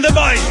Vidy and the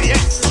Boys,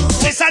 yes.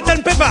 C'est Salt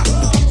and Pepper.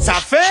 Ça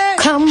fait.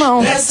 Come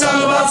on. Let's talk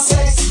about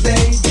sex,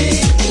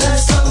 baby.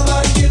 Let's talk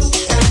about you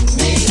and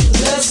me.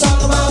 Let's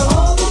talk about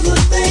all the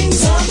good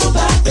things and the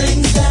bad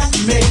things that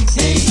make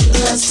me.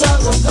 Let's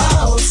talk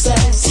about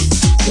sex.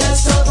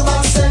 Let's talk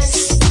about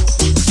sex.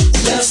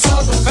 Let's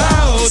talk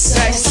about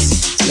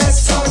sex.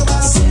 Let's talk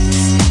about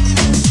sex.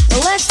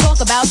 Let's talk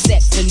about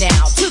sex for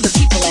now. To the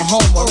people at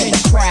home or in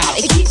the crowd,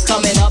 it keeps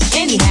coming up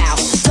anyhow.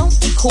 Don't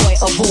be coy,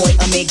 avoid,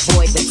 or make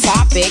void the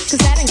topic,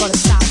 cause that ain't gonna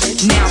stop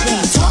it. Now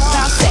please talk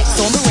about sex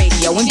on the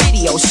radio and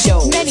video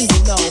shows. Many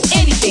know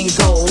anything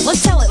goes.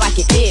 Let's tell it like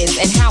it is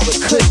and how it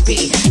could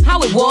be, how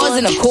it was,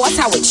 and of course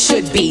how it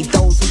should be.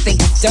 Those who think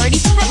it's dirty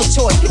have a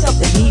choice. Pick up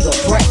the needle,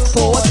 press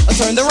pause, or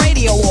turn the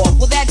radio off.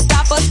 Will that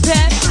stop us,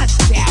 Pep? I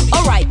doubt it.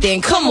 Alright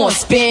then, come on,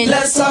 spin.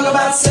 Let's talk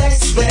about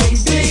sex,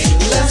 baby.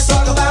 Let's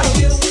talk about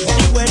you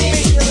and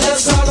me.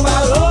 Let's talk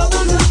about all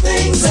the good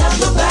things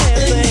and the bad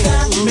things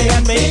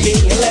that make me.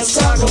 Let's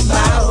talk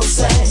about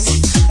sex.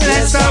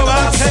 Let's talk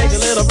about sex. A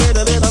little bit,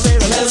 baby.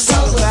 Let's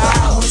talk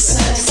about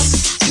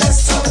sex.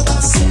 Let's talk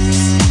about sex.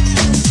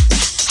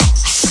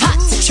 Hot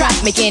to trap,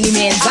 make any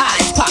man's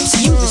eyes pop.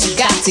 She uses, she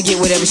got to get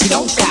whatever she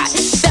don't got.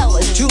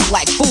 Fellas droop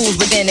like fools,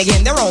 but then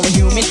again, they're only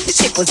human. The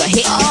chick was a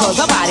hit because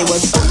her body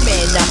was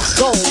booming.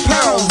 Gold,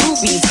 pearl,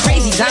 rubies,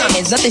 crazy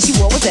diamonds. Nothing she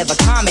wore was ever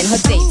common.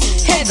 Her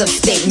dates, heads of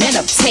state, men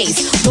of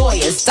taste,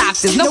 lawyers,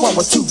 doctors. No one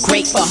was too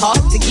great for her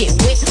to get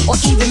with or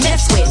even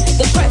mess with.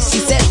 The press, she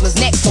says, was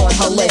next on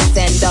her list.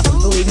 And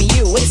believe me,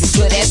 you, it's as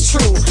good as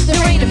true. There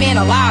ain't a man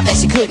alive that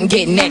she couldn't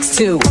get next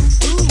to.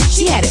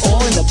 She had it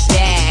all in the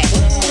bag,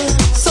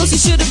 so she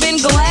should have been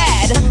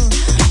glad.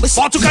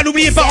 Bon, en tout cas,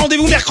 n'oubliez pas,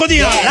 rendez-vous mercredi.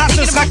 Hein. Là,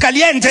 ce sera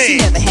caliente.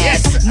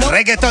 Yes.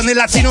 Reggaeton et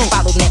latino.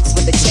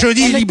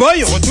 Jeudi,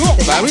 Lee-Boy, retour.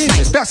 Bah oui,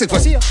 j'espère cette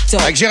fois-ci. Hein.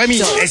 Avec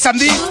Jérémy. Et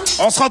samedi,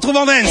 on se retrouve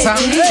en dance. Hein.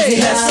 Hey.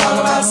 Let's talk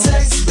about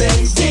sex,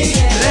 baby.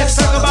 Let's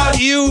talk about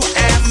you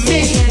and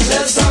me.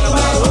 Let's talk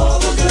about all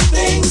the good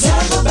things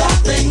and the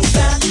bad things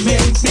that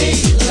make me.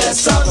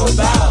 Let's talk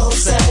about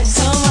sex.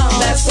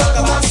 Let's talk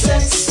about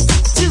sex.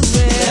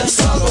 Let's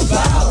talk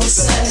about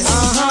sex.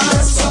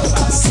 Let's talk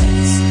about sex.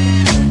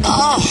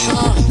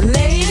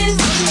 Ladies,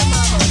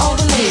 all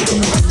the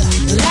ladies,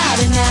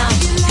 louder now,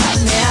 hot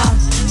now,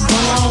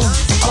 come on,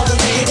 all the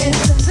ladies.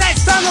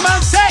 Let's talk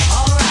about sex.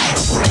 All right,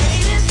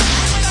 ladies,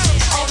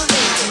 all the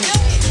ladies,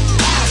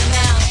 louder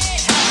now,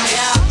 hot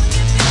now,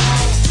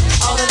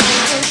 all the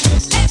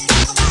ladies. Let's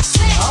talk about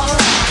sex. All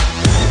right.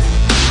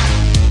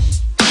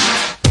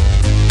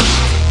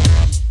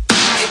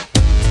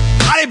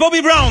 Allez,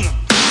 Bobby Brown.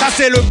 Ça,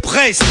 c'est le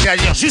prêt,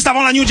 c'est-à-dire juste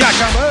avant la New Jack.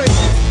 Hein.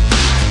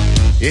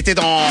 Il était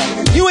dans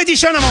New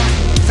Edition avant.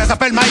 Ça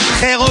s'appelle My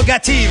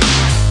Prerogative.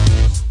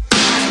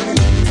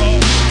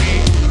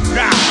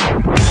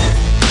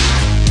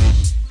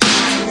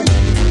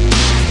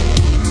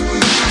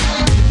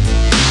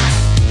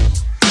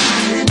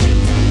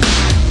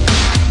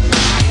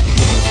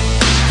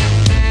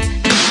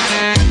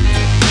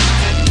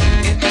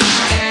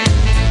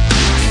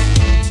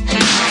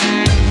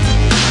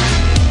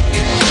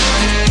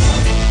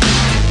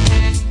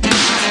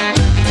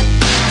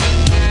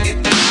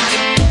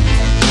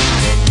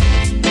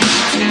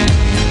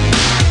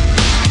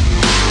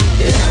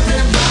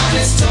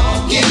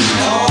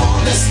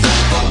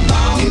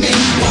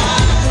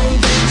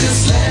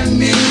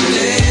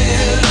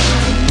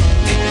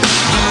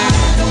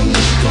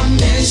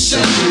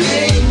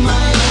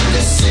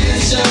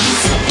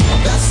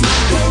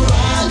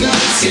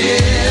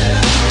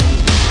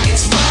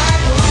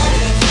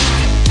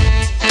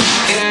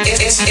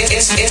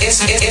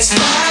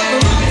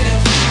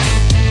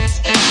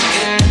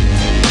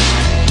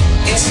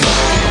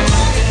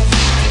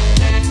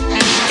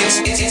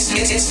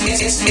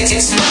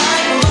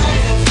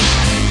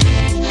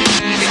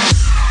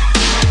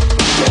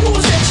 What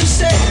was that you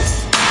said?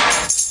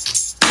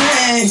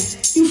 Man,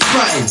 you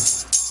frontin'.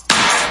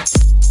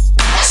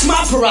 That's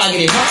my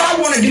prerogative. If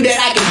I want to do that,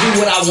 I can do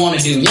what I I want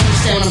to do. You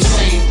understand what I'm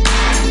saying?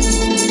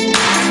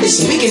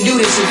 Listen, we can do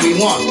this if we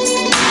want.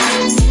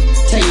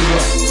 Tell you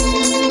what.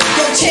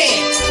 Yo, Chad.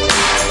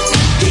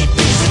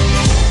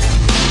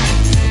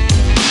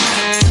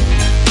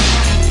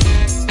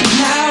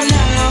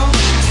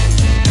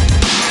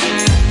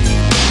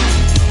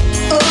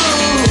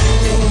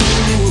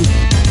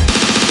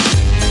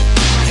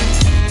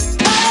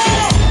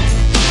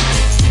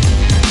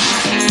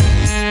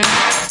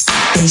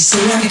 They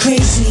say I'm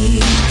crazy,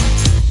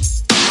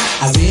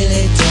 I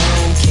really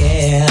don't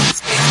care.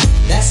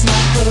 That's my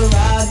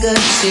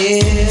prerogative.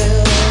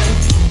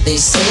 They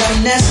say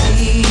I'm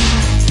nasty,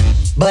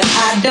 but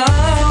I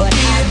don't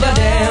give a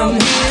damn.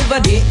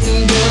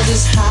 Getting girls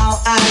is how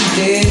I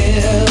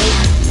live.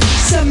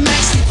 Some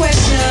ask me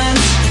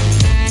questions,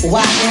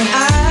 why am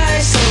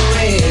I so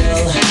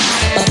real?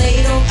 But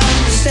they don't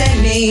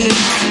understand me.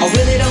 I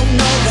really don't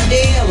know the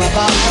deal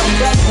about my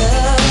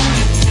brother.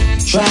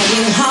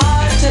 Trying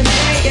hard to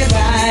make it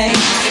right.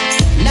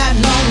 Not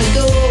long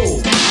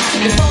ago,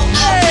 before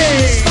I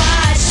was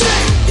fired,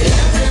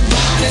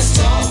 everybody's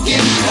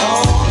talking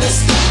all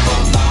this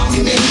stuff about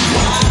me.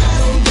 Why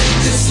don't they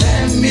just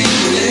let me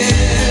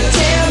live?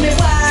 Tell me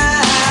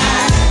why.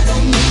 I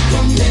don't need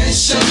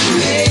permission to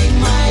make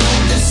my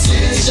own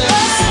decisions.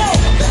 Oh.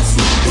 That's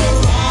my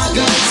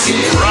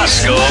prerogative.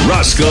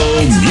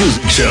 Roscoe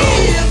Music Show.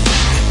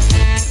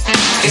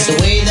 It's the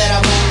way that I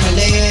wanna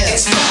live.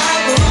 It's my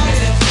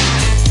prerogative.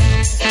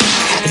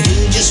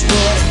 Just what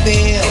I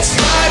feel. It's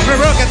my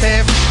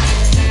prerogative.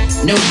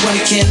 No one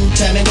can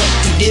tell me what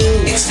to do.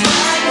 It's my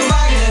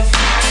prerogative.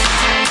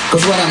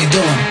 Cause what I'm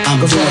doing, I'm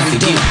doing for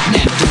you.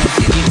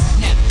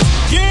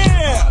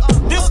 Yeah,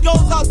 this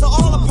goes out to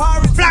all the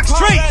pirates. Black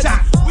Street.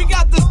 We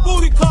got this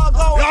booty call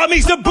going. Y'all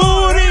mix the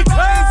booty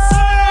call.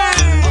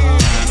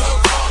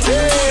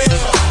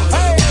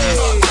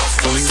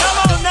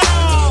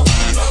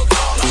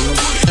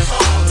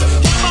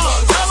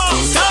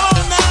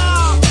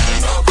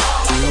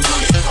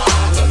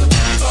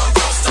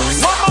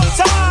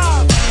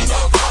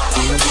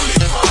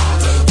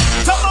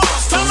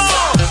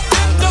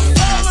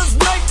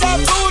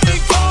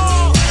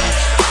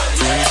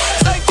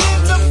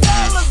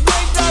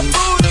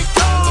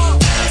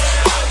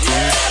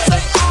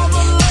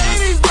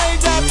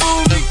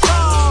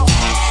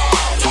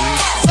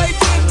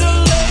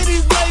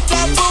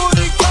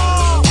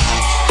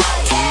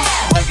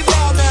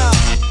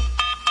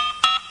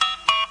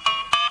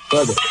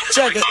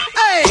 Check it.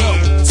 Hey!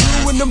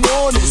 2 in the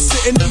morning,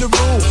 sitting in the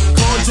room.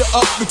 Called you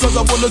up because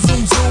I wanna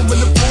zoom in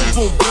the boom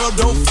boom. Girl,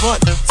 don't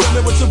front. Tell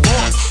me what you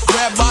want.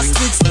 Grab my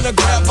sticks and I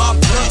grab my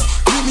blunt.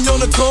 Leave me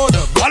on the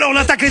corner. Voilà, on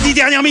attaque les 10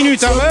 dernières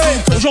minutes. Hein,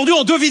 ouais. Aujourd'hui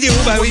en 2 vidéos,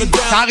 bah oui.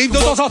 Ça arrive de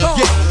temps en temps.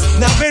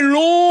 Ça fait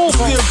long.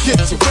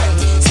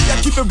 I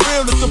keep it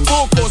real, it's a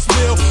full course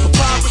meal. A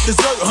pie with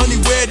dessert, honey,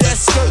 wear that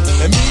skirt.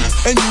 And me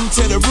and you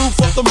tear the roof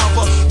off the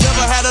mother.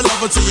 Never had a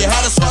lover till you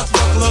had a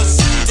swashbuckler.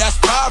 See, that's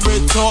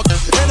pirate talk,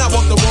 and I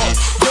walk the walk.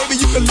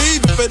 Baby, you can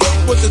leave if it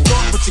ain't what the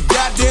talk, but you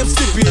goddamn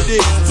skippy it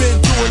is. Been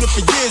doing it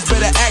for years,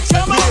 better act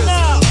your peers. Come on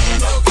now,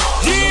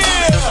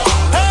 yeah,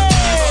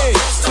 hey,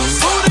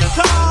 booty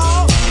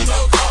call.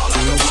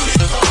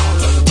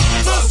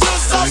 This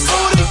is a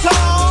booty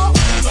call.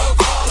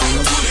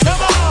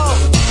 Come on.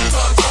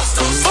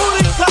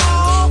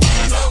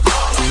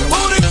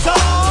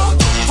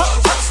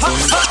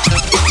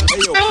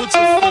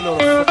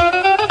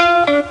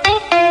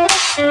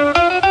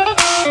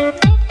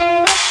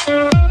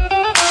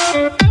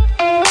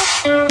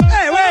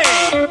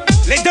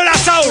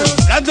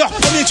 De leur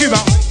premier tube,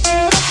 hein.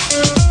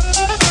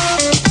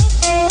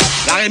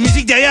 La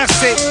musique derrière,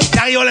 c'est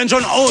Gary Hall and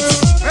John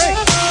Oates. Hey.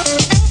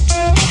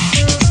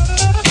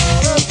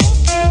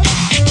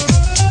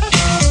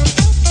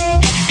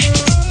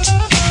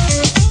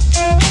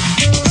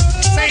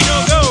 Say no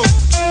go.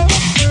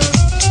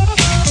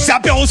 C'est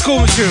Ape'Rosco,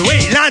 monsieur.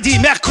 Oui, lundi,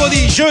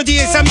 mercredi, jeudi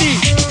et samedi,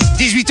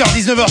 18h,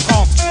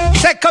 19h30.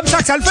 C'est comme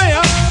ça que ça le fait,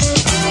 hein.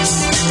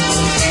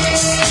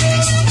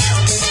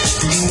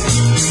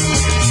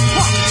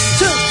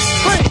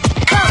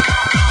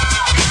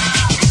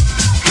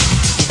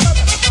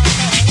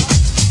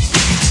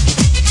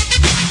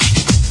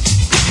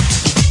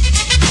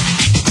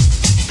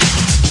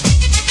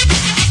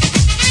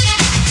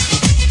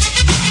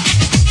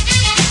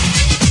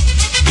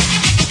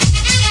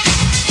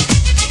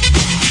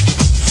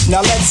 Now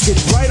let's get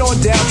right on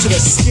down to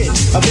the skit.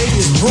 A baby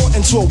is brought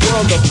into a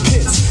world of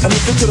pits. And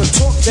if it could have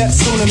talked that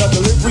soon in a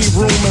delivery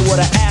room, it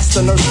would have asked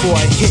the nurse for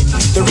a hit.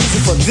 The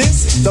reason for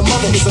this, the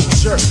mother was a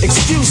jerk.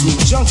 Excuse me,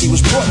 junkie was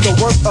brought the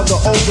work of the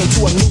old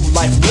into a new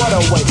life. What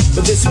a way.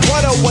 But this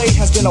what a way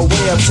has been a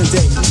way of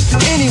today.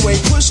 Anyway,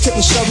 push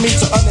couldn't shove me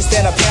to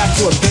understand a path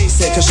to a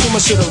basic.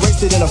 Consumer should have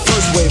raced it in a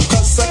first wave.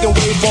 Cause second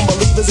wave on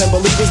believers, and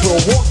believers will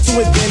walk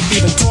to it, then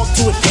even talk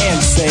to it and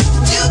say,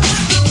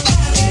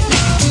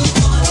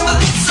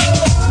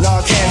 no,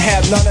 I can't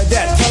have none of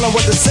that. Tell her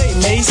what to say,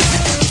 Mace.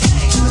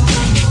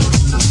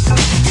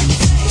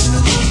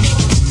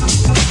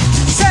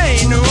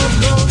 Say no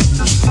go.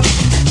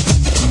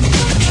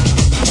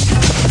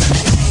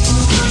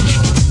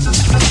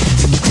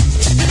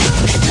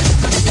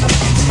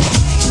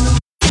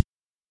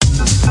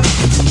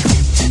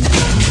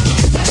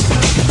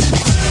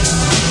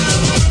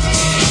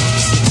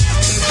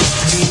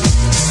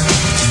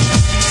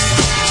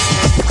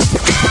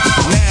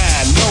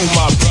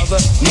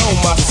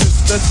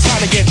 the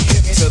time to get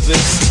hip to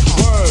this.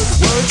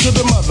 Word to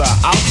the mother,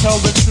 I'll tell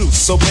the truth,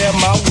 so bear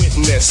my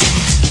witness.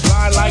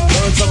 Blind like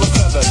birds of a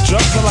feather,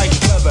 drugs are like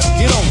leather,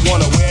 you don't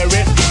wanna wear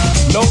it.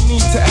 No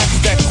need to ask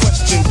that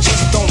question,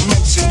 just don't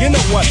mention, you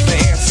know what the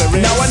answer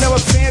is. Now I never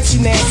fancy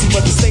Nancy,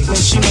 but the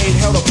statement she made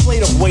held a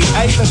plate of weight.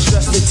 I even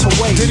stressed it to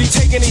wait. Did he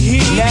take any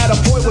heat? Nah, the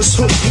boy was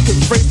hooked. You could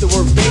phrase the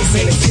word bass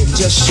and the kid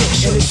just shook.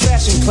 In his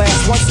fashion class,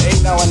 once a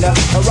now and now,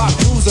 a rock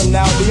blues him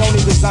now. The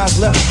only designs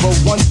left for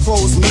one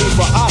clothes made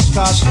for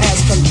Oshkosh has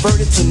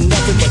converted to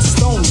nothing but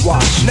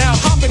stonewash. Now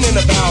hopping in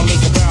the barrel is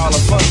a barrel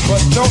of fun,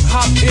 but don't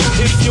hop in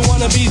if you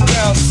wanna be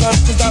down, son.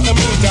 Cause down the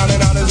moon, down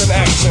and out is an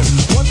action.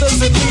 What does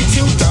it lead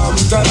to? Down.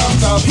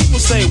 People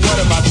say, what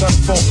have I done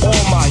for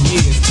all my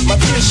years? My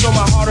peers show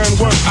my hard-earned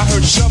work. I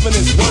heard shoving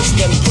is worse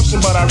than pushing,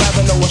 but I'd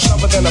rather know a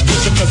shover than a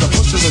pusher, cause a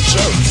pusher's a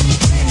jerk.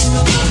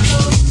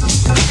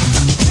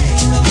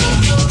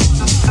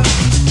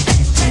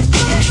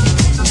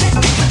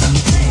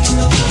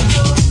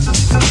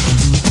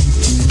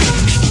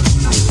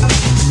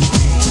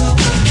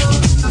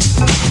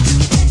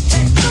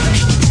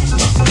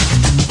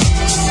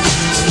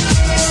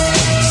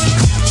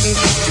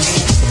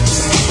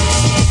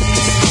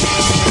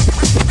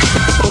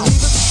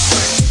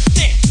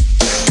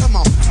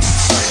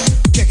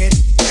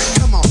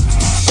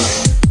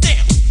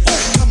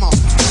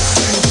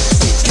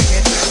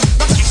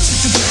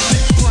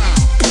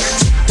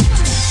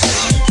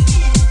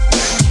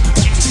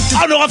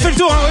 On a fait le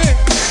tour, hein, oui.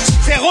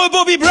 C'est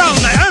Bobby Brown,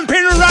 un pin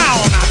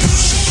around.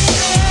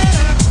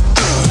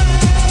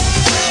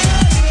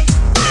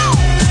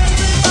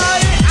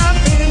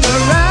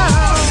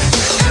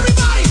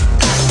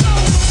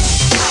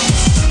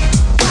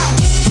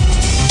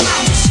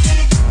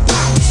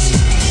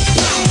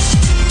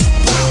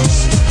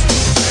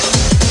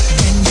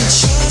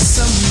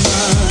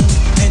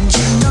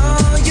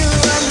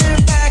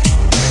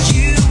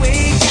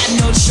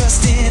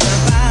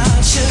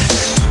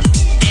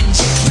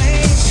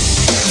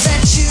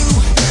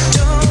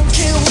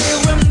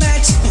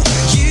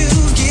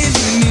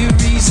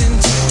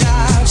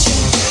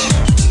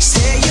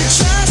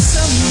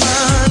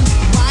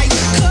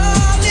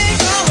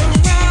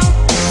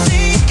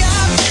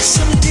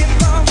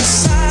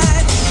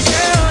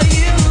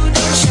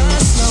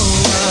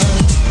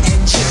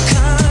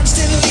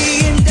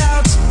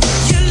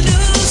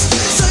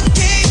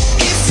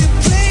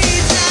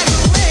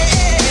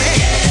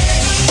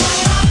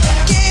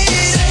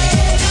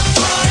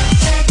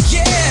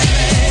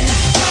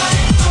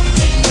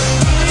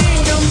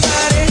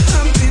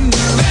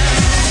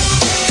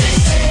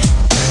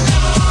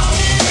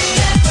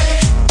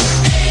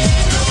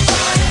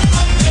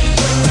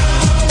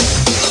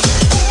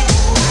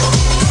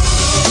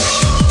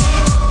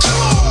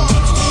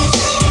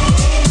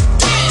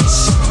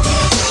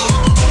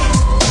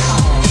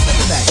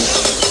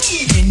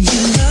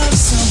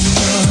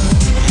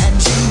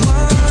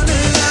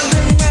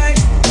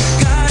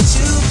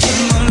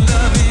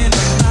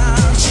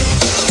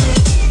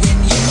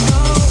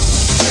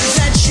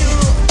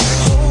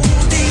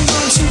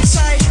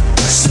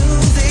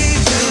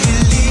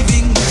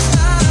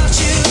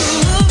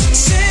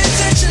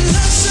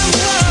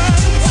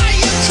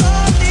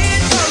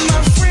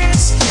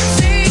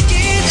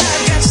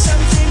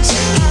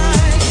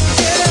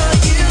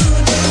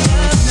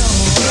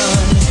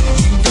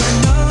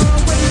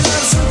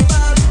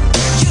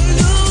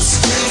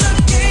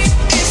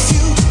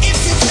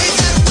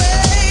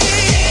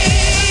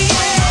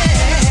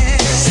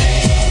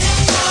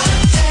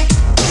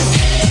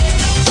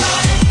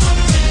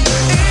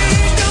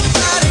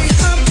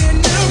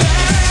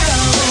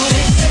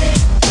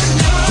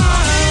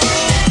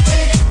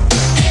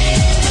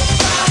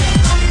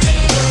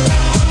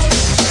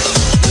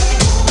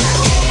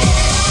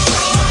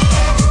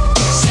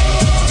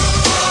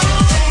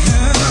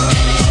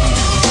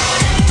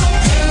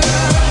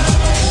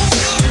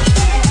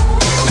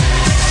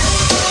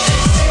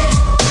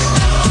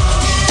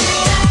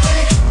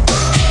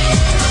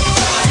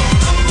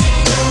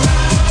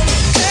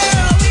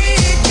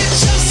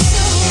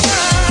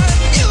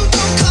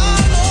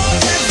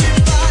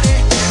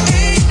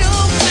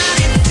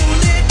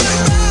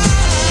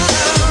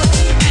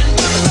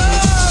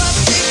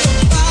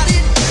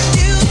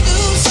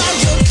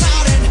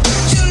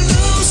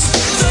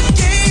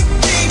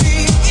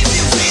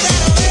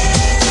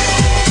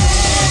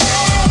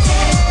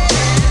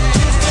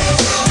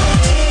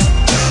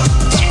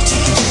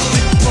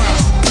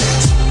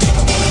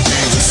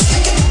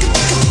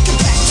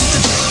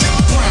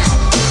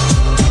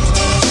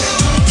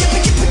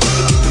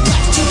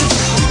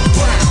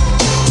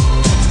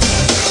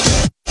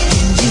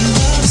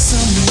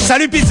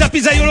 Salut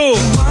Pizzaiolo.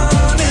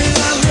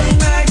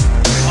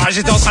 Ah,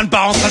 j'étais en train de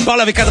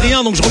parler avec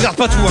Adrien, donc je regarde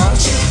pas tout, hein.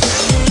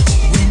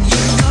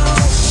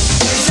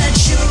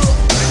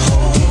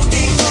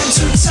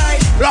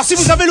 Alors si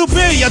vous avez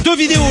loupé, il y a 2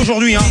 vidéos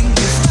aujourd'hui, hein.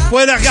 Vous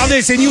pouvez les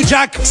regarder, c'est New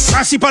Jack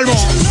principalement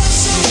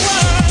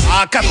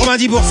à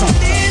 90%.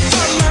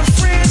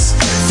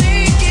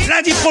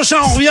 Lundi prochain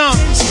on revient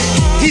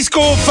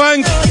disco,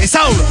 funk et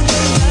soul.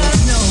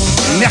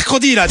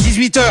 Mercredi, là,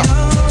 18h.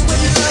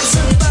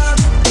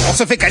 On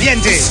se fait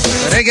caliente.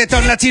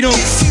 Reggaeton latino.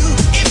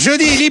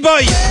 Jeudi,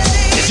 Lee-Boy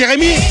et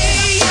Jérémy.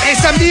 Et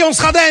samedi, on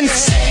sera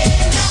dance.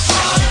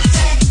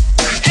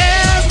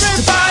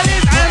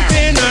 Everybody's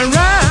dancing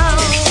around.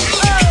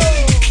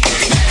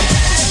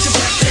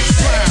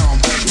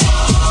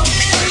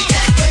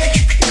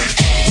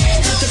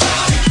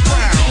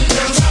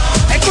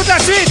 Écoute la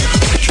suite.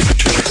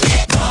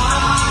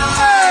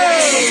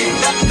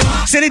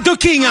 C'est les deux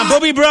kings, hein,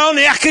 Bobby Brown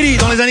et R. Kelly.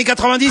 Dans les années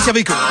 90,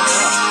 avec eux.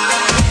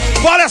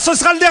 Voilà, ce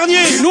sera le dernier.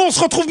 Nous, on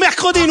se retrouve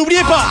mercredi.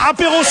 N'oubliez pas,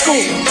 Ape'Rosco.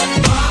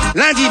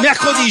 Lundi,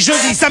 mercredi,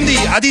 jeudi, samedi,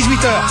 à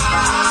 18h.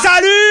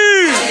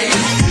 Salut!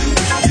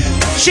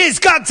 She's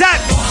got that!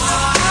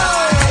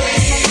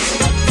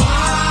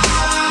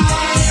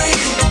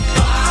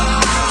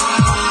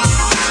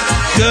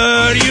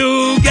 Girl,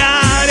 you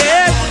got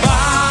it.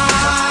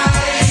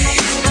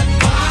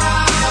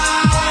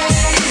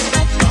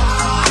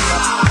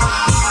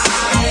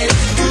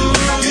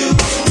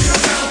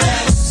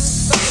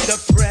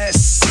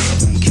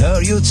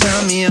 Girl, you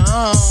turn me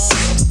on.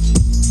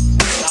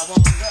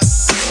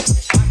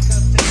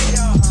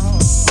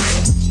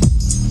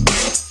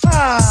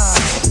 Ah,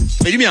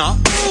 mais du bien, hein?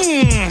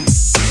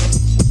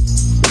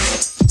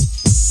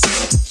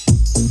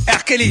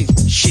 R. Kelly,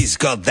 she's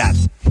got that.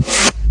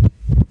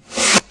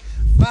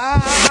 Bye,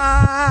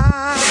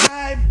 bye,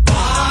 hey,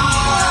 bye,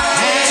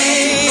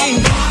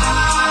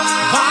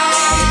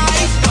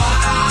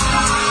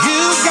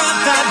 you got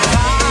that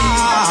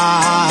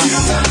vibe.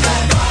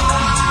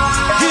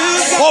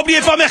 Oh,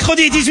 oubliez pas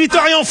mercredi 18h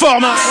et en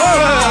forme. Hein.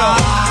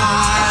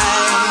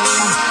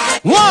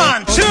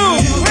 One, two,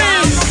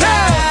 three, four.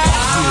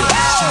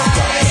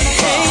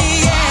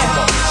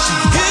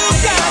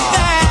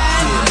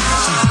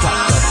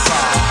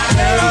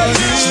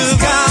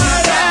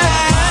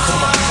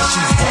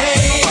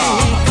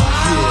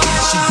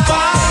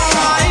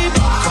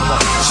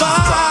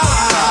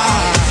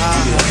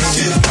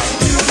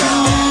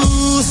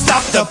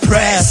 The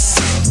press,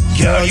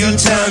 girl, you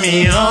turn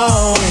me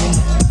on,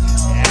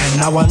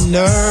 and I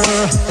wonder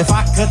if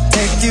I could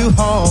take you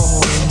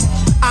home.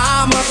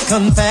 I must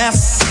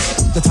confess,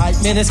 the tight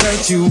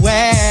miniskirt you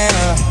wear,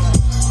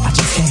 I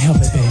just can't help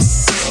it, baby.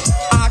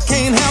 I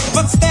can't help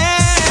but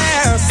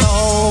stare.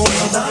 So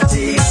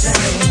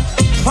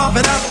pump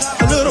it up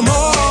a little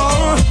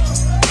more.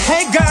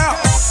 Hey, girl,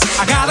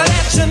 I gotta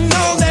let you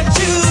know that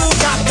you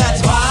got that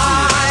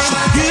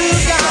vibe. You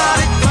got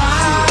it.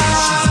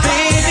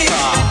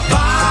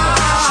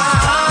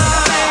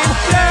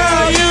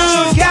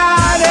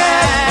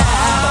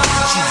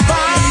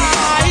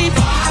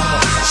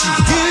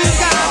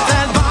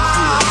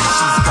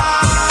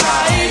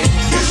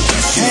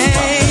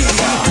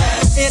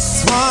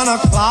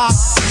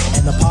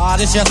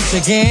 It's just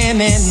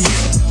beginning.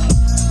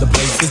 The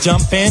place is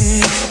jumping.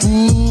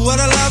 Ooh, what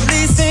a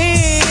lovely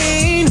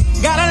scene.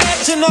 Gotta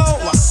let you know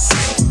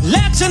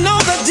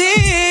the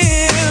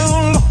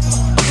deal. I'm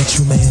a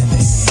true man,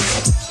 baby,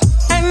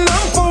 and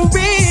I'm for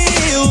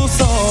real.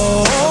 So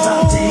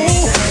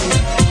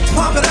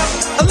pump it up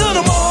a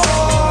little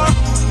more.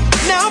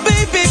 Now,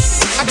 baby,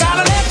 I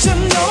gotta let you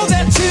know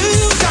that you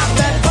got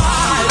that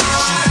vibe.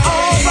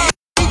 All right,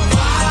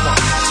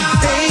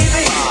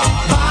 baby.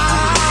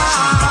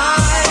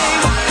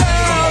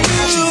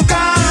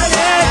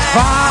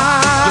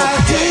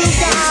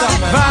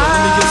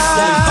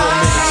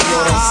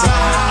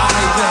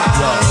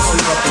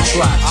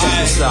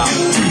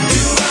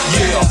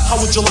 How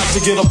would you like to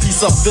get a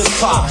piece of this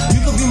pie? You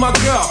could be my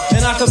girl,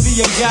 and I could be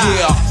your guy.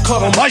 Yeah,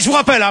 moi je vous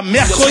rappelle, hein,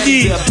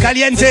 mercredi,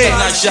 Caliente,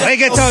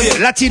 Reggaeton,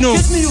 Latino,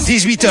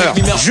 18h.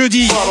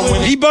 Jeudi,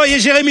 Lee-Boy et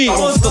Jérémy.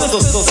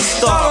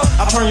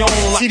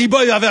 Si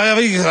Lee-Boy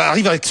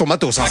arrive avec son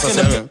matos, hein, ça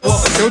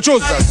c'est autre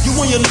chose. Ça.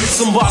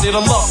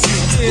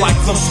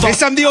 Et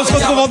samedi, on se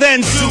retrouve en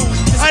dance.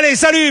 Allez,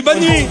 salut, bonne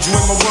nuit.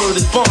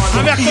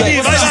 À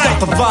mercredi, bye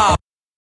bye.